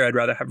player, I'd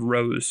rather have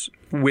Rose.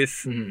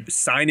 With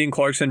signing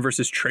Clarkson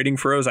versus trading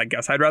for Rose, I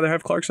guess I'd rather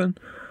have Clarkson.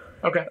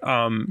 Okay.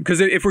 Because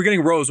if we're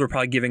getting Rose, we're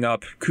probably giving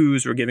up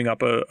Kuz, we're giving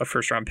up a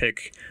first-round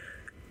pick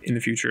in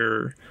the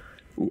future,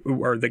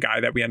 or the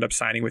guy that we end up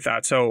signing with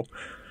that. So,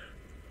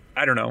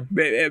 I don't know.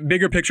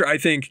 Bigger picture, I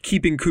think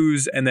keeping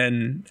Kuz and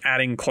then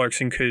adding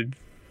Clarkson could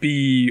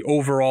be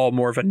overall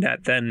more of a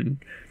net than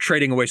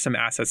trading away some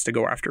assets to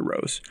go after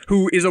Rose,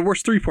 who is a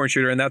worse three-point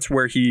shooter, and that's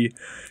where he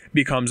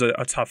becomes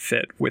a tough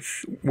fit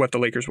with what the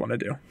Lakers want to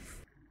do.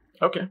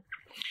 Okay.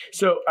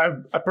 So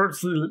I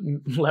purposely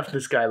left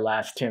this guy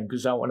last, Tim,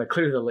 because I want to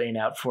clear the lane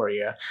out for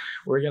you.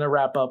 We're going to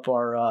wrap up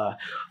our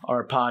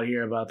pod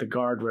here about the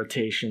guard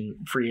rotation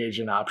free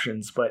agent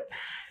options, but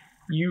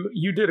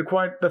you did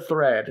quite the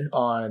thread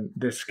on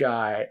this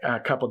guy a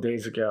couple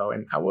days ago,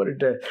 and I wanted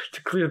to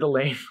clear the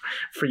lane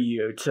for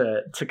you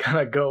to kind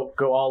of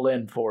go all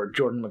in for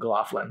Jordan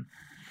McLaughlin.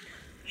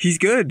 He's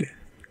good.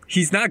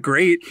 He's not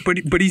great,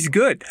 but he's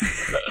good.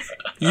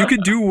 You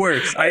could do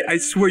worse. I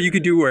swear you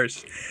could do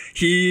worse.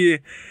 He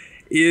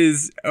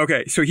is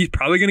okay. So he's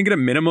probably going to get a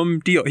minimum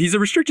deal. He's a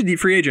restricted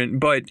free agent,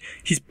 but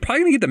he's probably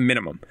going to get the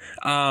minimum.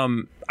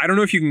 I don't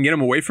know if you can get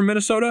him away from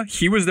Minnesota.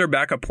 He was their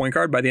backup point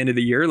guard by the end of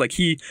the year. Like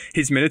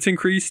his minutes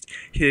increased,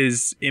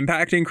 his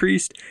impact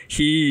increased.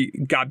 He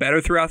got better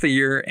throughout the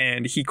year,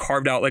 and he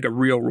carved out like a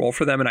real role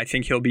for them. And I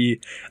think he'll be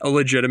a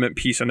legitimate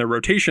piece in their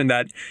rotation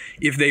that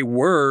if they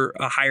were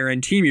a higher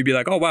end team, you'd be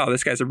like, oh wow,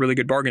 this guy's a really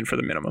good bargain for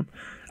the minimum.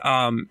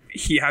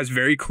 He has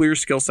very clear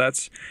skill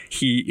sets.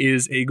 He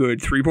is a good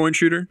 3-point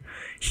shooter.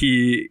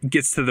 He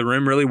gets to the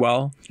rim really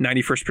well,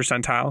 91st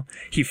percentile.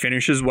 He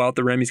finishes well at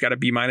the rim. He's got a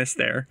B-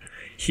 there.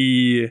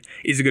 He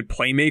is a good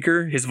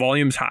playmaker. His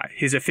volume's high.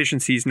 His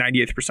efficiency is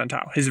 98th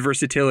percentile. His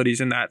versatility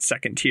is in that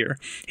second tier.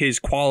 His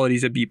quality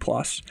is a B+.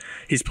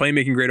 His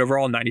playmaking grade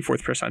overall,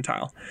 94th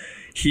percentile.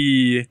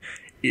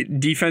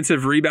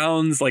 Defensive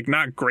rebounds, like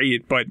not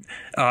great, but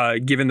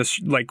given this,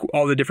 like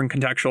all the different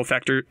contextual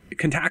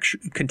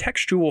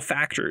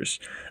factors,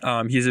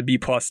 he's a B+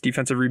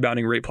 defensive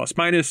rebounding rate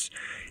 +-.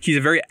 He's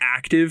a very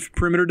active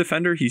perimeter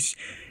defender. He's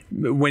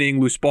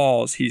winning loose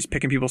balls. He's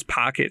picking people's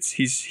pockets.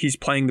 He's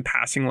playing the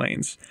passing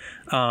lanes.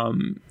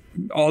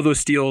 All those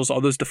steals,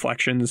 all those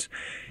deflections,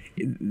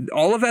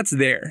 all of that's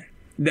there.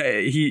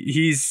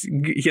 He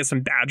has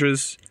some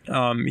badges.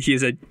 He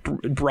has a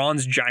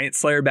bronze giant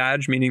slayer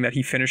badge, meaning that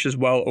he finishes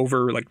well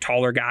over like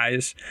taller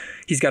guys.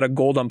 He's got a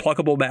gold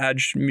unpluckable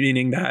badge,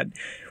 meaning that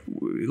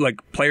like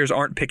players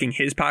aren't picking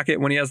his pocket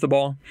when he has the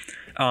ball.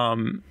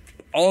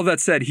 All of that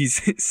said,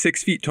 he's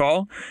 6 feet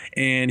tall,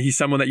 and he's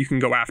someone that you can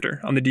go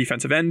after on the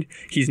defensive end.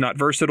 He's not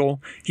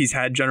versatile. He's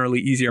had generally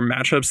easier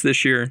matchups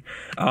this year.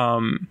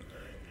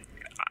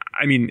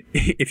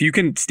 If you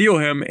can steal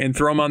him and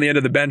throw him on the end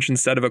of the bench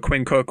instead of a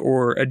Quinn Cook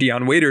or a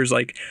Dion Waiters,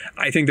 like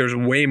I think there's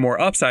way more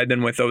upside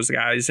than with those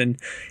guys. And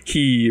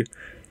he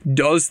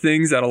does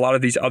things that a lot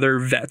of these other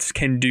vets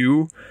can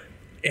do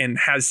and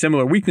has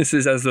similar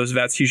weaknesses as those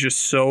vets. He's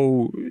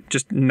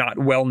just not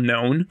well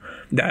known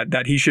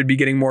that he should be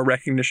getting more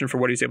recognition for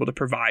what he's able to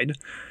provide.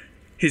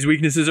 His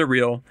weaknesses are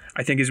real.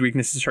 I think his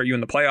weaknesses hurt you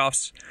in the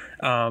playoffs.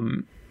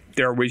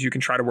 There are ways you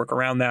can try to work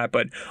around that.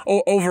 But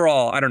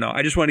overall, I don't know.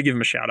 I just want to give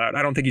him a shout out.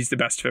 I don't think he's the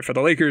best fit for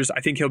the Lakers.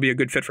 I think he'll be a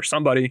good fit for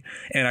somebody.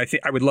 And I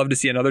think I would love to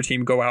see another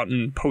team go out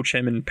and poach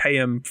him and pay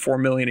him $4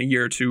 million a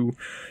year to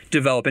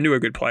develop into a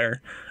good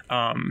player.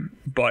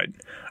 But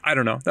I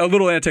don't know. A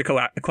little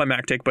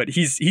anticlimactic, but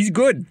he's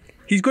good.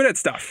 He's good at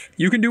stuff.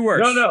 You can do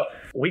worse. No.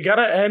 We got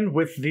to end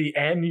with the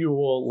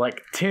annual,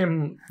 like,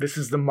 Tim, this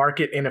is the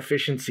market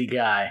inefficiency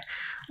guy.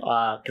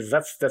 Because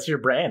that's your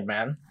brand,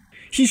 man.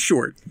 He's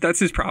short. That's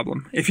his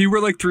problem. If he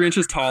were like 3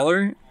 inches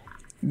taller,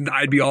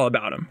 I'd be all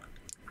about him.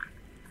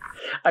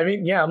 I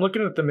mean, yeah, I'm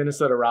looking at the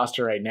Minnesota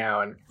roster right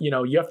now, and,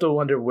 you have to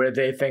wonder where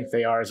they think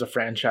they are as a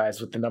franchise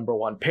with the number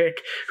 1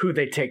 pick, who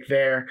they take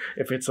there,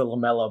 if it's a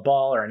LaMelo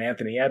Ball or an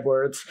Anthony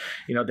Edwards.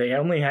 They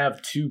only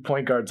have 2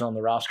 point guards on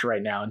the roster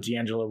right now, and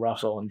D'Angelo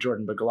Russell and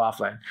Jordan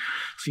McLaughlin.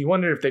 So you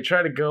wonder if they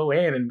try to go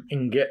in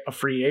and get a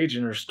free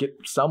agent or get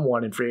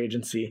someone in free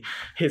agency,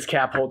 his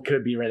cap hold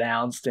could be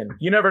renounced, and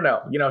you never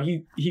know.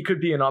 He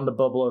could be an on the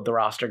bubble of the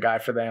roster guy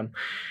for them.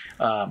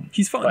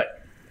 He's fun. But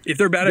if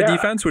they're bad at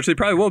defense, which they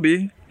probably will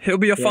be, he'll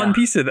be a fun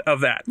piece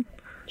of that.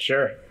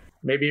 Sure.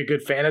 Maybe a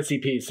good fantasy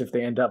piece if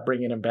they end up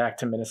bringing him back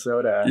to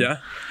Minnesota.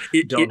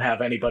 And don't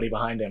have anybody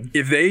behind him.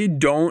 If they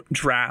don't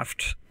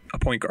draft a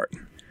point guard,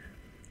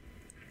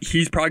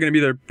 he's probably going to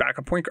be their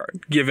backup point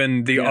guard,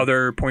 given the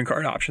other point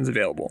guard options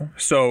available.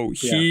 So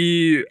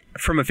he,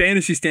 from a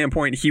fantasy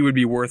standpoint, he would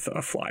be worth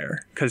a flyer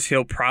because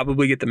he'll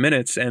probably get the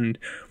minutes. And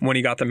when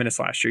he got the minutes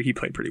last year, he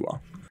played pretty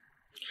well.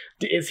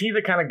 Is he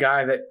the kind of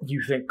guy that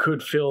you think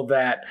could fill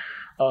that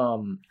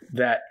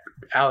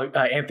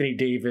Anthony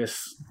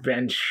Davis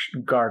bench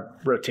guard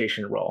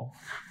rotation role?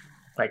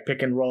 Like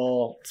pick and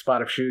roll,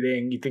 spot up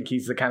shooting. You think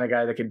he's the kind of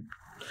guy that could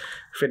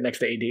fit next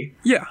to AD?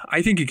 Yeah,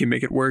 I think he can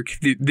make it work.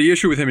 The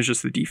issue with him is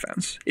just the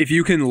defense. If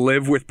you can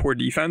live with poor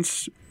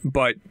defense,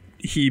 but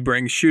he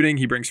brings shooting,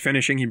 he brings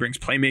finishing, he brings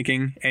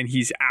playmaking, and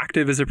he's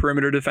active as a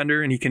perimeter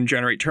defender, and he can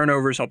generate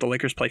turnovers, help the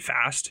Lakers play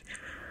fast.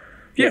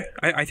 Yeah,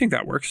 I think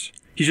that works.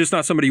 He's just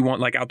not somebody you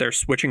want like out there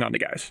switching on to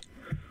guys.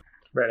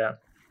 Right on.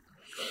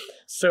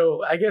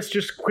 So I guess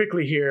just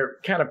quickly here,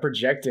 kind of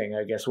projecting,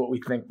 I guess, what we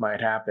think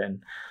might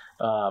happen.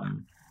 I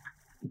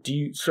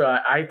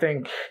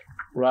think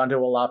Rondo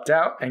will opt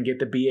out and get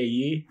the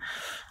BAE,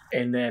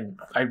 and then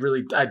I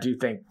do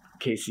think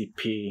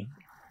KCP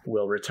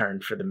will return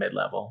for the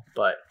mid-level.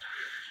 But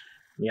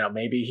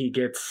maybe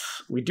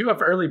we do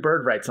have early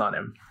bird rights on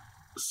him,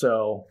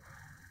 so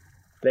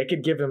they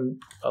could give him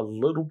a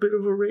little bit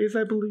of a raise,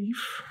 I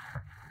believe.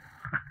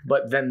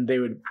 But then they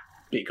would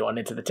be going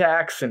into the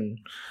tax, and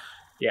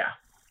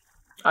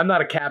I'm not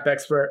a cap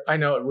expert. I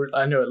know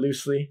it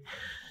loosely.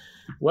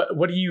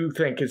 What do you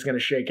think is going to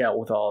shake out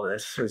with all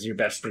this as your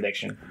best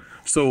prediction?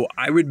 So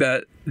I would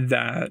bet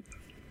that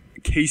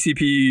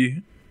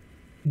KCP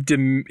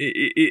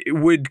it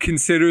would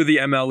consider the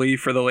MLE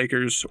for the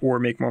Lakers or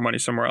make more money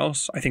somewhere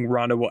else. I think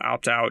Rondo will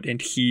opt out,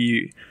 and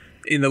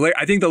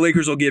I think the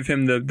Lakers will give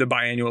him the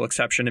biannual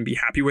exception and be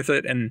happy with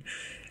it. And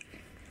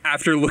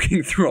after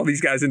looking through all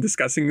these guys and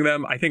discussing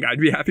them, I think I'd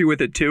be happy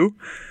with it too.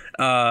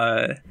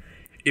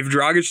 If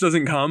Dragic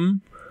doesn't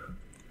come,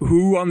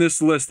 who on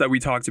this list that we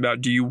talked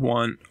about do you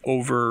want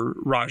over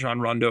Rajon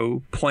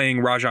Rondo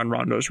playing Rajon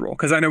Rondo's role?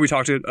 Because I know we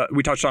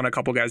touched on a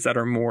couple guys that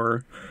are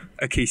more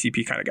a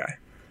KCP kind of guy.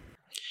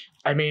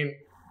 I mean,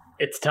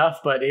 it's tough,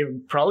 but it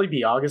would probably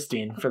be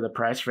Augustine for the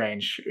price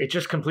range. It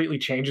just completely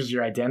changes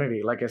your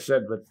identity. Like I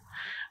said,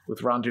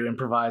 with Rondo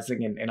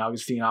improvising and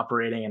Augustine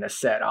operating in a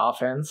set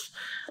offense.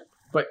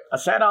 But a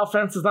set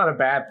offense is not a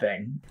bad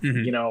thing.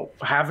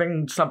 Mm-hmm.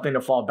 Having something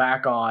to fall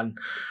back on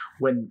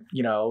when,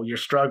 you're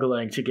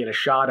struggling to get a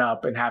shot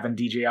up, and having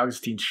DJ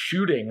Augustine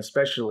shooting,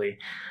 especially.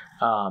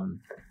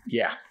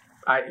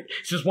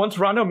 It's just once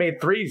Rondo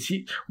made threes,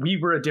 we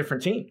were a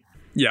different team.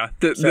 Yeah.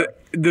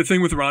 The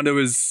thing with Rondo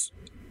is,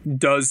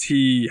 does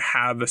he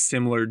have a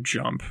similar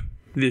jump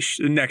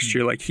next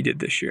year like he did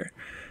this year?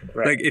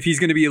 Right. Like if he's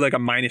going to be like a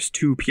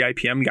 -2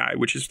 PIPM guy,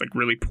 which is like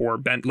really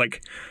poor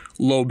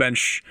low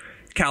bench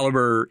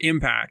caliber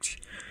impact,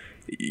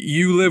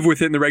 you live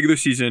with it in the regular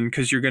season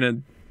because you're going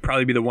to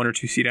probably be the 1 or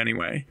 2 seed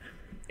anyway,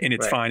 and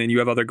it's fine, and you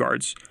have other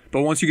guards.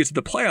 But once you get to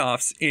the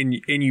playoffs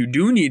and you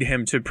do need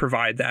him to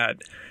provide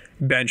that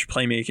bench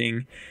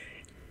playmaking,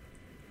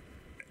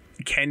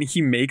 can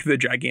he make the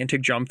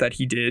gigantic jump that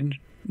he did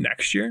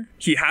next year?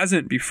 He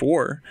hasn't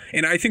before,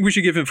 and I think we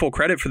should give him full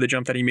credit for the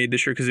jump that he made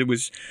this year because it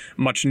was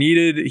much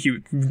needed. He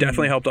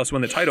definitely helped us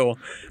win the title,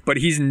 but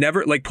he's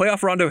never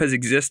playoff Rondo has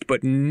existed,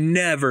 but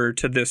never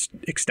to this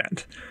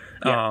extent.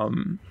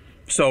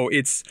 So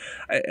it's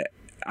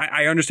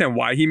I understand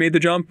why he made the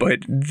jump,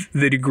 but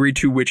the degree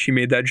to which he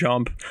made that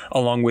jump,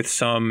 along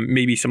with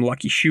maybe some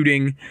lucky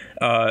shooting,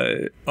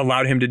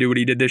 allowed him to do what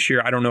he did this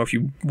year. I don't know if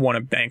you want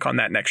to bank on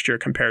that next year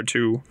compared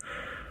to,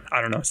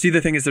 I don't know. See,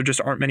 the thing is, there just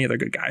aren't many other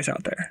good guys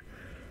out there.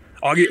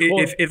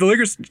 If the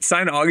Lakers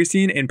sign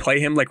Augustine and play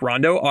him like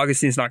Rondo,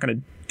 Augustine's not going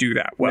to do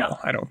that well. No.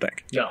 I don't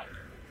think. No.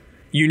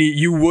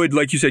 You would,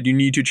 like you said, you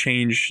need to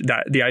change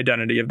the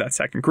identity of that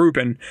second group,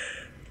 and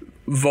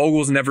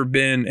Vogel's never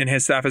been, and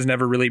his staff has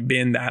never really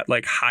been that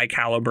like high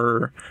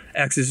caliber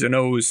X's and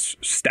O's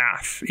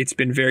staff. It's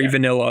been very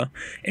vanilla.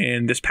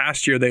 And this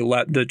past year they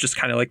let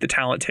the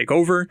talent take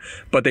over,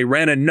 but they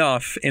ran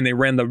enough and they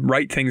ran the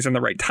right things in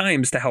the right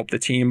times to help the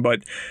team.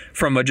 But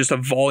from just a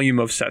volume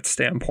of set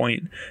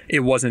standpoint, it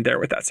wasn't there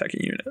with that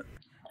second unit.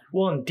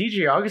 Well, and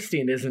DJ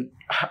Augustine isn't,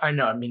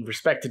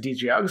 respect to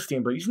DJ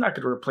Augustine, but he's not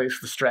going to replace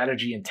the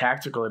strategy and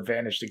tactical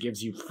advantage that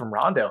gives you from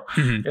Rondo.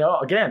 Mm-hmm.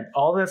 Again,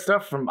 all that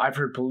stuff I've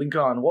heard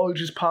Pelinka on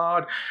Woj's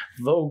pod,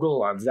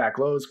 Vogel on Zach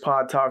Lowe's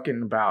pod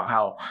talking about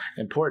how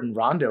important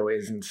Rondo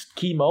is in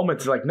key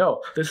moments. Like,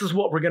 no, this is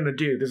what we're going to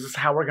do. This is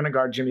how we're going to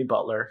guard Jimmy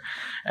Butler.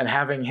 And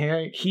having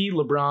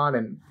LeBron,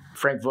 and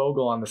Frank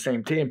Vogel on the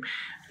same team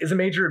is a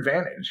major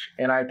advantage.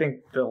 And I think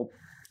they'll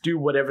do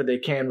whatever they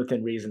can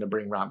within reason to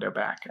bring Rondo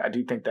back. I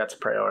do think that's a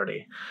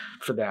priority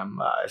for them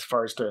as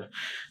far as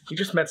he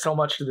just meant so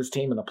much to this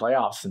team in the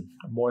playoffs, and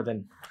more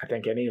than I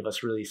think any of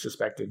us really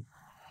suspected.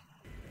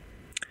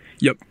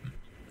 Yep.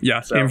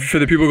 Yeah. So, and for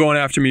the people going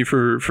after me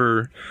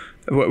for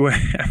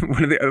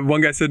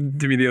One guy said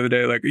to me the other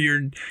day, like,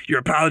 your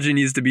apology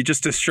needs to be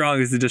just as strong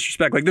as the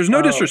disrespect. Like, there's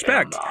no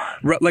disrespect.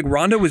 Like,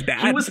 Rondo was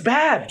bad. He was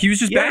bad. He was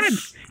just bad.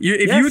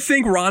 If you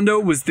think Rondo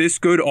was this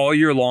good all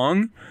year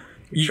long,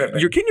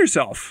 you're kidding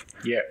yourself.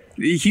 Yeah.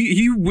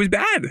 He was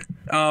bad.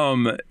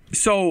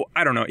 So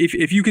I don't know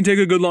if you can take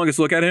a good longest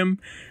look at him,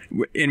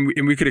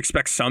 and we could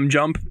expect some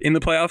jump in the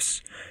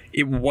playoffs.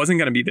 It wasn't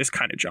going to be this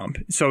kind of jump.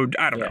 So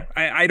I don't know.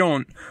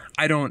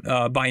 I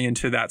don't buy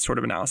into that sort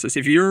of analysis.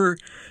 If your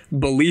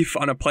belief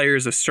on a player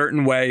is a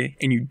certain way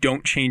and you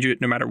don't change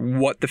it, no matter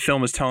what the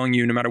film is telling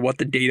you, no matter what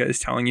the data is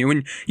telling you,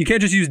 and you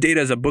can't just use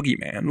data as a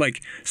boogeyman.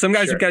 Like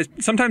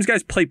sometimes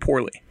guys play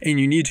poorly, and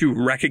you need to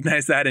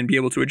recognize that and be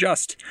able to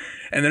adjust.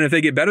 And then if they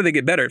get better, they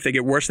get better. If they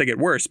get worse, they get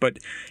worse. But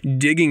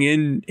digging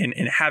in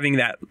and having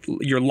that,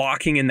 you're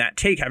locking in that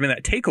take, having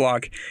that take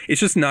lock,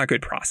 it's just not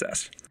good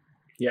process.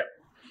 Yeah.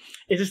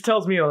 It just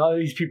tells me a lot of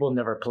these people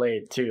never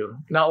played too.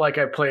 Not like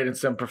I played in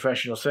some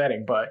professional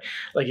setting, but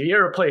like if you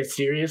ever played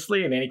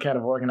seriously in any kind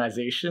of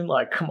organization,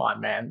 like, come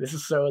on, man, this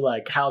is so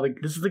like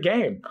this is the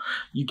game.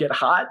 You get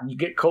hot, you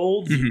get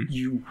cold,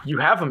 you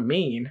have a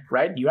mean,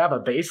 right? You have a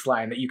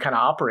baseline that you kind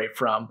of operate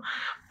from,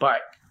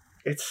 but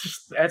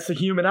that's the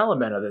human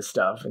element of this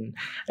stuff, and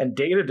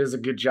data does a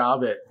good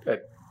job at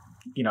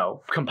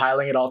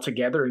compiling it all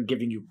together and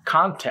giving you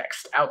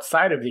context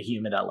outside of the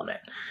human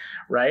element.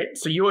 Right.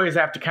 So you always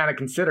have to kind of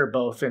consider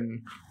both,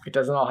 and it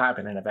doesn't all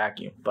happen in a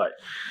vacuum. But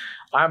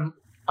I'm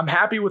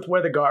happy with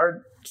where the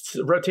guard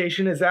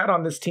rotation is at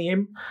on this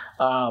team.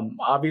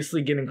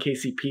 Obviously, getting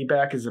KCP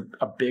back is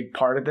a big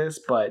part of this.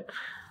 But,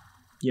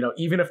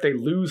 even if they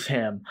lose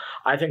him,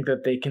 I think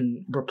that they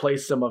can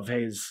replace some of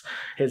his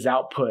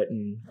output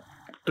and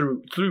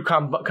through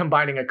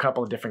combining a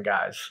couple of different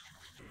guys.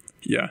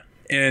 Yeah.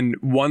 And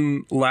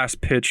one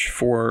last pitch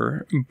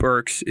for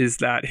Burks is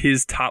that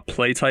his top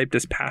play type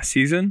this past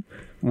season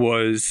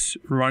was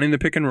running the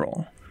pick and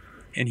roll,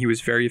 and he was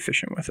very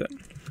efficient with it.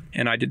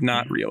 And I did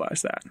not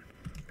realize that.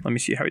 Let me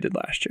see how he did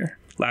last year.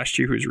 Last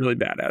year, he was really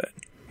bad at it.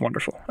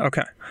 Wonderful.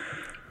 Okay.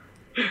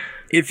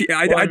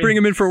 I'd bring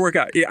him in for a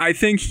workout. I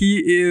think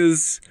he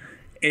is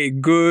a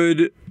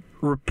good...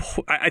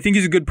 I think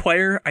he's a good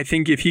player. I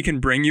think if he can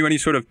bring you any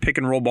sort of pick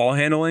and roll ball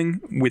handling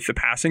with the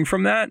passing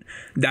from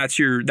that's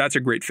a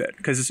great fit,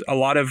 because a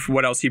lot of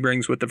what else he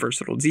brings with the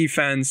versatile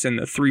defense and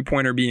the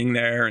 3-pointer being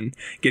there and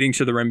getting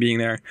to the rim being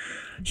there,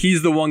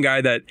 he's the one guy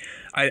that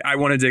I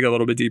want to dig a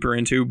little bit deeper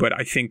into, but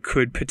I think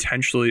could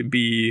potentially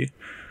be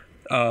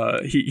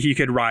he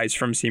could rise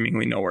from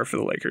seemingly nowhere for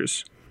the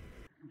Lakers.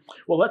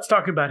 Well, let's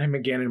talk about him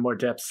again in more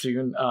depth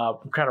soon.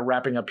 Kind of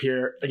wrapping up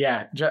here.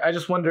 Yeah, I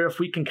just wonder if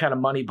we can kind of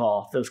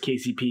moneyball those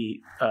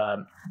KCP,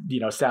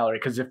 salary.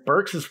 Because if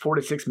Burks is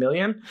 $4 to $6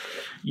 million,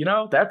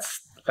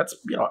 that's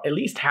at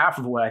least half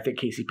of what I think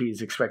KCP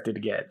is expected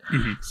to get.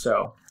 Mm-hmm.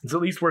 So it's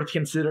at least worth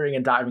considering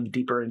and diving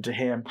deeper into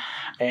him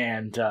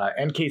and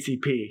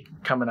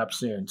KCP coming up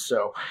soon.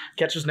 So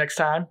catch us next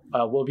time.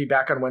 We'll be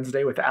back on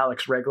Wednesday with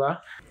Alex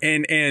Regla.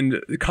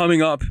 And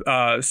coming up,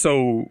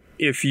 so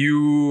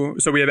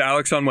we have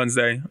Alex on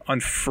Wednesday. On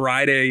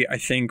Friday, I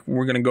think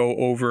we're going to go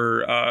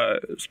over,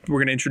 we're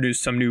going to introduce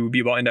some new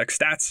B-Ball Index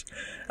stats.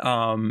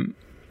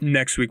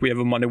 Next week, we have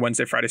a Monday,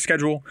 Wednesday, Friday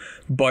schedule.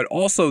 But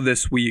also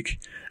this week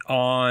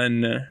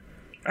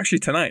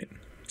tonight.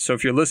 So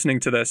if you're listening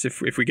to this,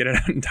 if we get it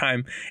out in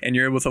time and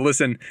you're able to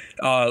listen,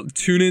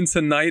 tune in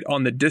tonight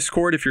on the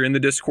Discord. If you're in the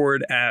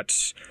Discord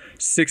at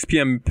 6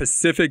 p.m.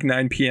 Pacific,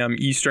 9 p.m.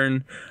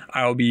 Eastern,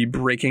 I'll be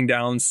breaking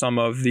down some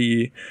of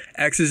the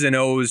X's and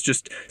O's,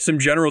 just some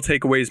general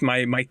takeaways,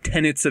 my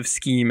tenets of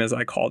scheme, as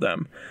I call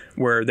them,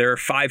 where there are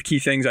 5 key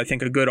things I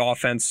think a good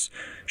offense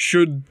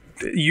should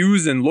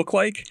use and look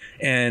like,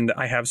 and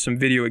I have some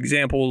video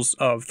examples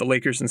of the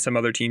Lakers and some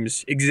other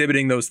teams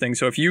exhibiting those things.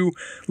 So if you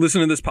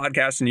listen to this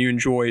podcast and you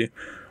enjoy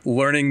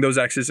learning those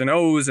X's and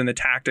O's and the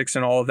tactics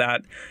and all of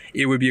that,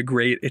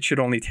 it should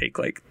only take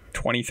like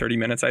 20-30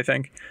 minutes, I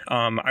think.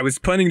 I was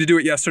planning to do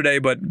it yesterday,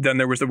 but then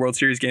there was the World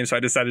Series game, so I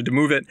decided to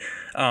move it.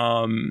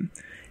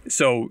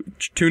 So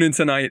tune in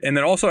tonight. And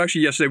then also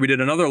actually yesterday we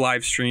did another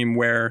live stream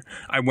where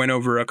I went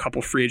over a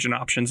couple free agent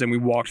options and we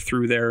walked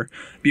through their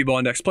B-Ball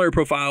Index player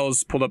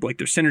profiles, pulled up like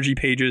their synergy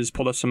pages,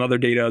 pulled up some other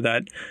data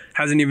that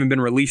hasn't even been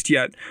released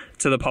yet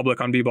to the public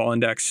on B-Ball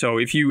Index. So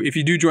if you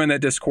do join that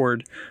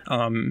Discord,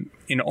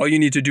 all you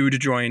need to do to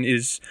join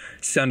is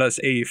send us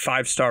a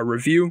 5-star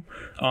review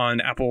on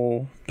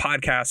Apple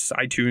Podcasts,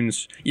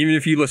 iTunes. Even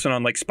if you listen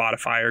on like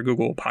Spotify or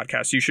Google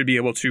Podcasts, you should be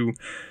able to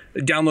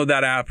download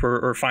that app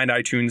or find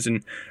iTunes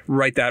and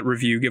write that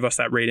review, give us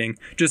that rating.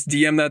 Just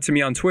DM that to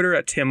me on Twitter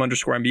at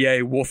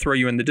Tim_NBA. We'll throw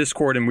you in the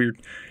Discord, and we're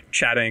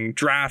chatting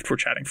draft, we're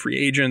chatting free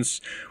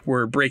agents,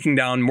 we're breaking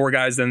down more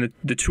guys than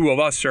the two of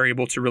us are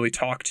able to really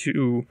talk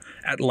to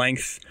at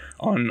length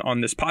on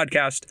this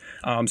podcast.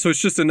 So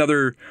it's just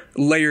another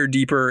layer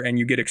deeper, and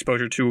you get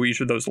exposure to each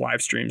of those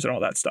live streams and all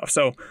that stuff.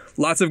 So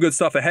lots of good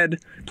stuff ahead.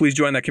 Please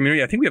join that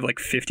community. I think we have like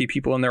 50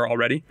 people in there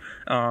already.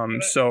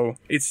 So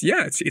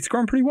it's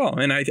growing pretty well.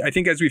 And I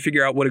think as we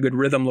figure out what a good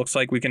rhythm looks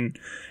like, we can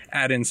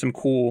add in some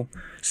cool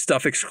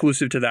stuff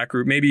exclusive to that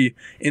group. Maybe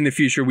in the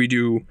future we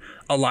do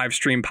a live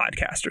stream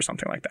podcast or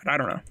something like that. I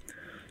don't know.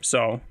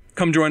 So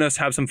come join us,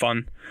 have some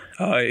fun.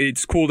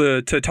 It's cool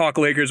to talk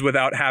Lakers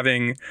without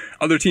having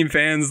other team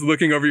fans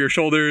looking over your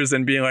shoulders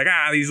and being like,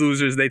 these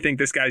losers, they think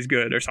this guy's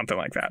good or something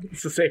like that.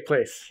 It's a safe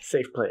place.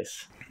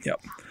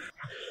 Yep.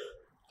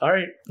 All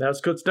right, that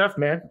was good stuff,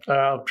 man.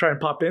 I'll try and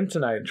pop in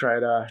tonight and try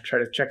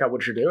to check out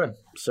what you're doing.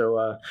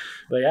 So,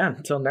 but yeah,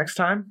 until next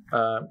time,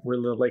 we're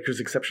the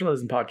Lakers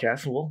Exceptionalism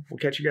Podcast, and we'll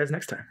catch you guys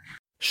next time.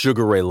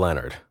 Sugar Ray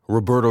Leonard,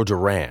 Roberto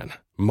Duran,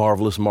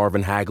 Marvelous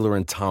Marvin Hagler,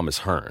 and Thomas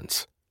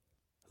Hearns.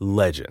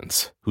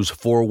 Legends, whose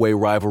four-way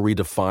rivalry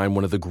defined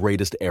one of the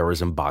greatest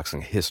eras in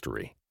boxing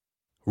history.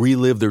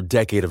 Relive their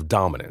decade of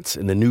dominance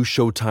in the new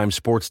Showtime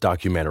sports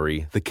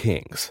documentary, The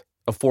Kings,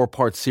 a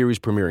 4-part series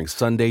premiering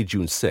Sunday,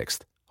 June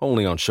 6th,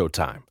 only on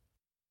Showtime.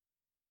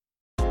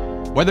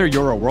 Whether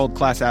you're a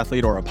world-class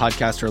athlete or a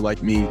podcaster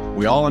like me,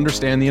 we all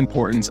understand the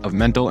importance of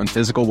mental and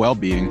physical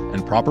well-being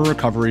and proper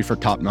recovery for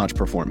top-notch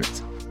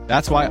performance.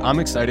 That's why I'm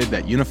excited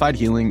that Unified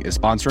Healing is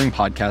sponsoring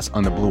podcasts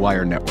on the Blue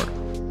Wire Network.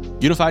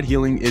 Unified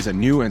Healing is a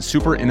new and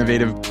super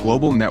innovative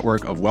global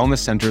network of wellness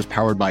centers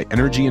powered by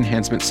Energy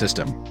Enhancement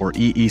System, or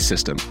EE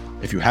System.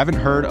 If you haven't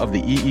heard of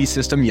the EE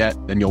System yet,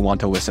 then you'll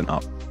want to listen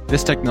up.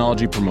 This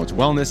technology promotes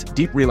wellness,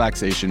 deep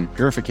relaxation,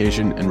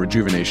 purification, and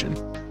rejuvenation.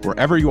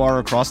 Wherever you are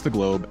across the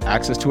globe,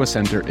 access to a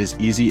center is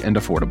easy and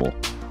affordable.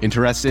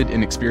 Interested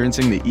in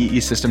experiencing the EE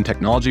System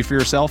technology for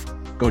yourself?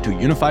 Go to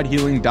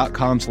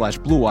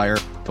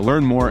unifiedhealing.com/bluewire to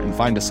learn more and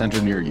find a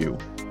center near you.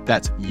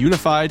 That's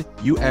unified,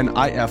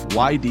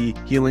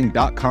 UNIFYD,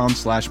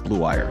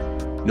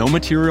 healing.com/bluewire. No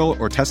material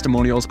or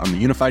testimonials on the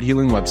Unified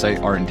Healing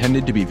website are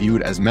intended to be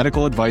viewed as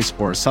medical advice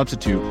or a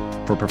substitute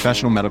for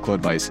professional medical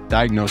advice,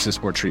 diagnosis,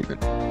 or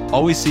treatment.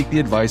 Always seek the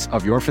advice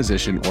of your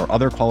physician or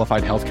other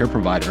qualified healthcare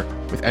provider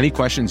with any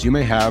questions you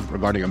may have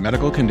regarding a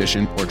medical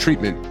condition or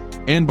treatment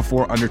and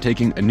before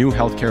undertaking a new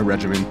healthcare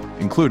regimen,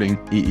 including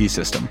EE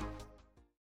System.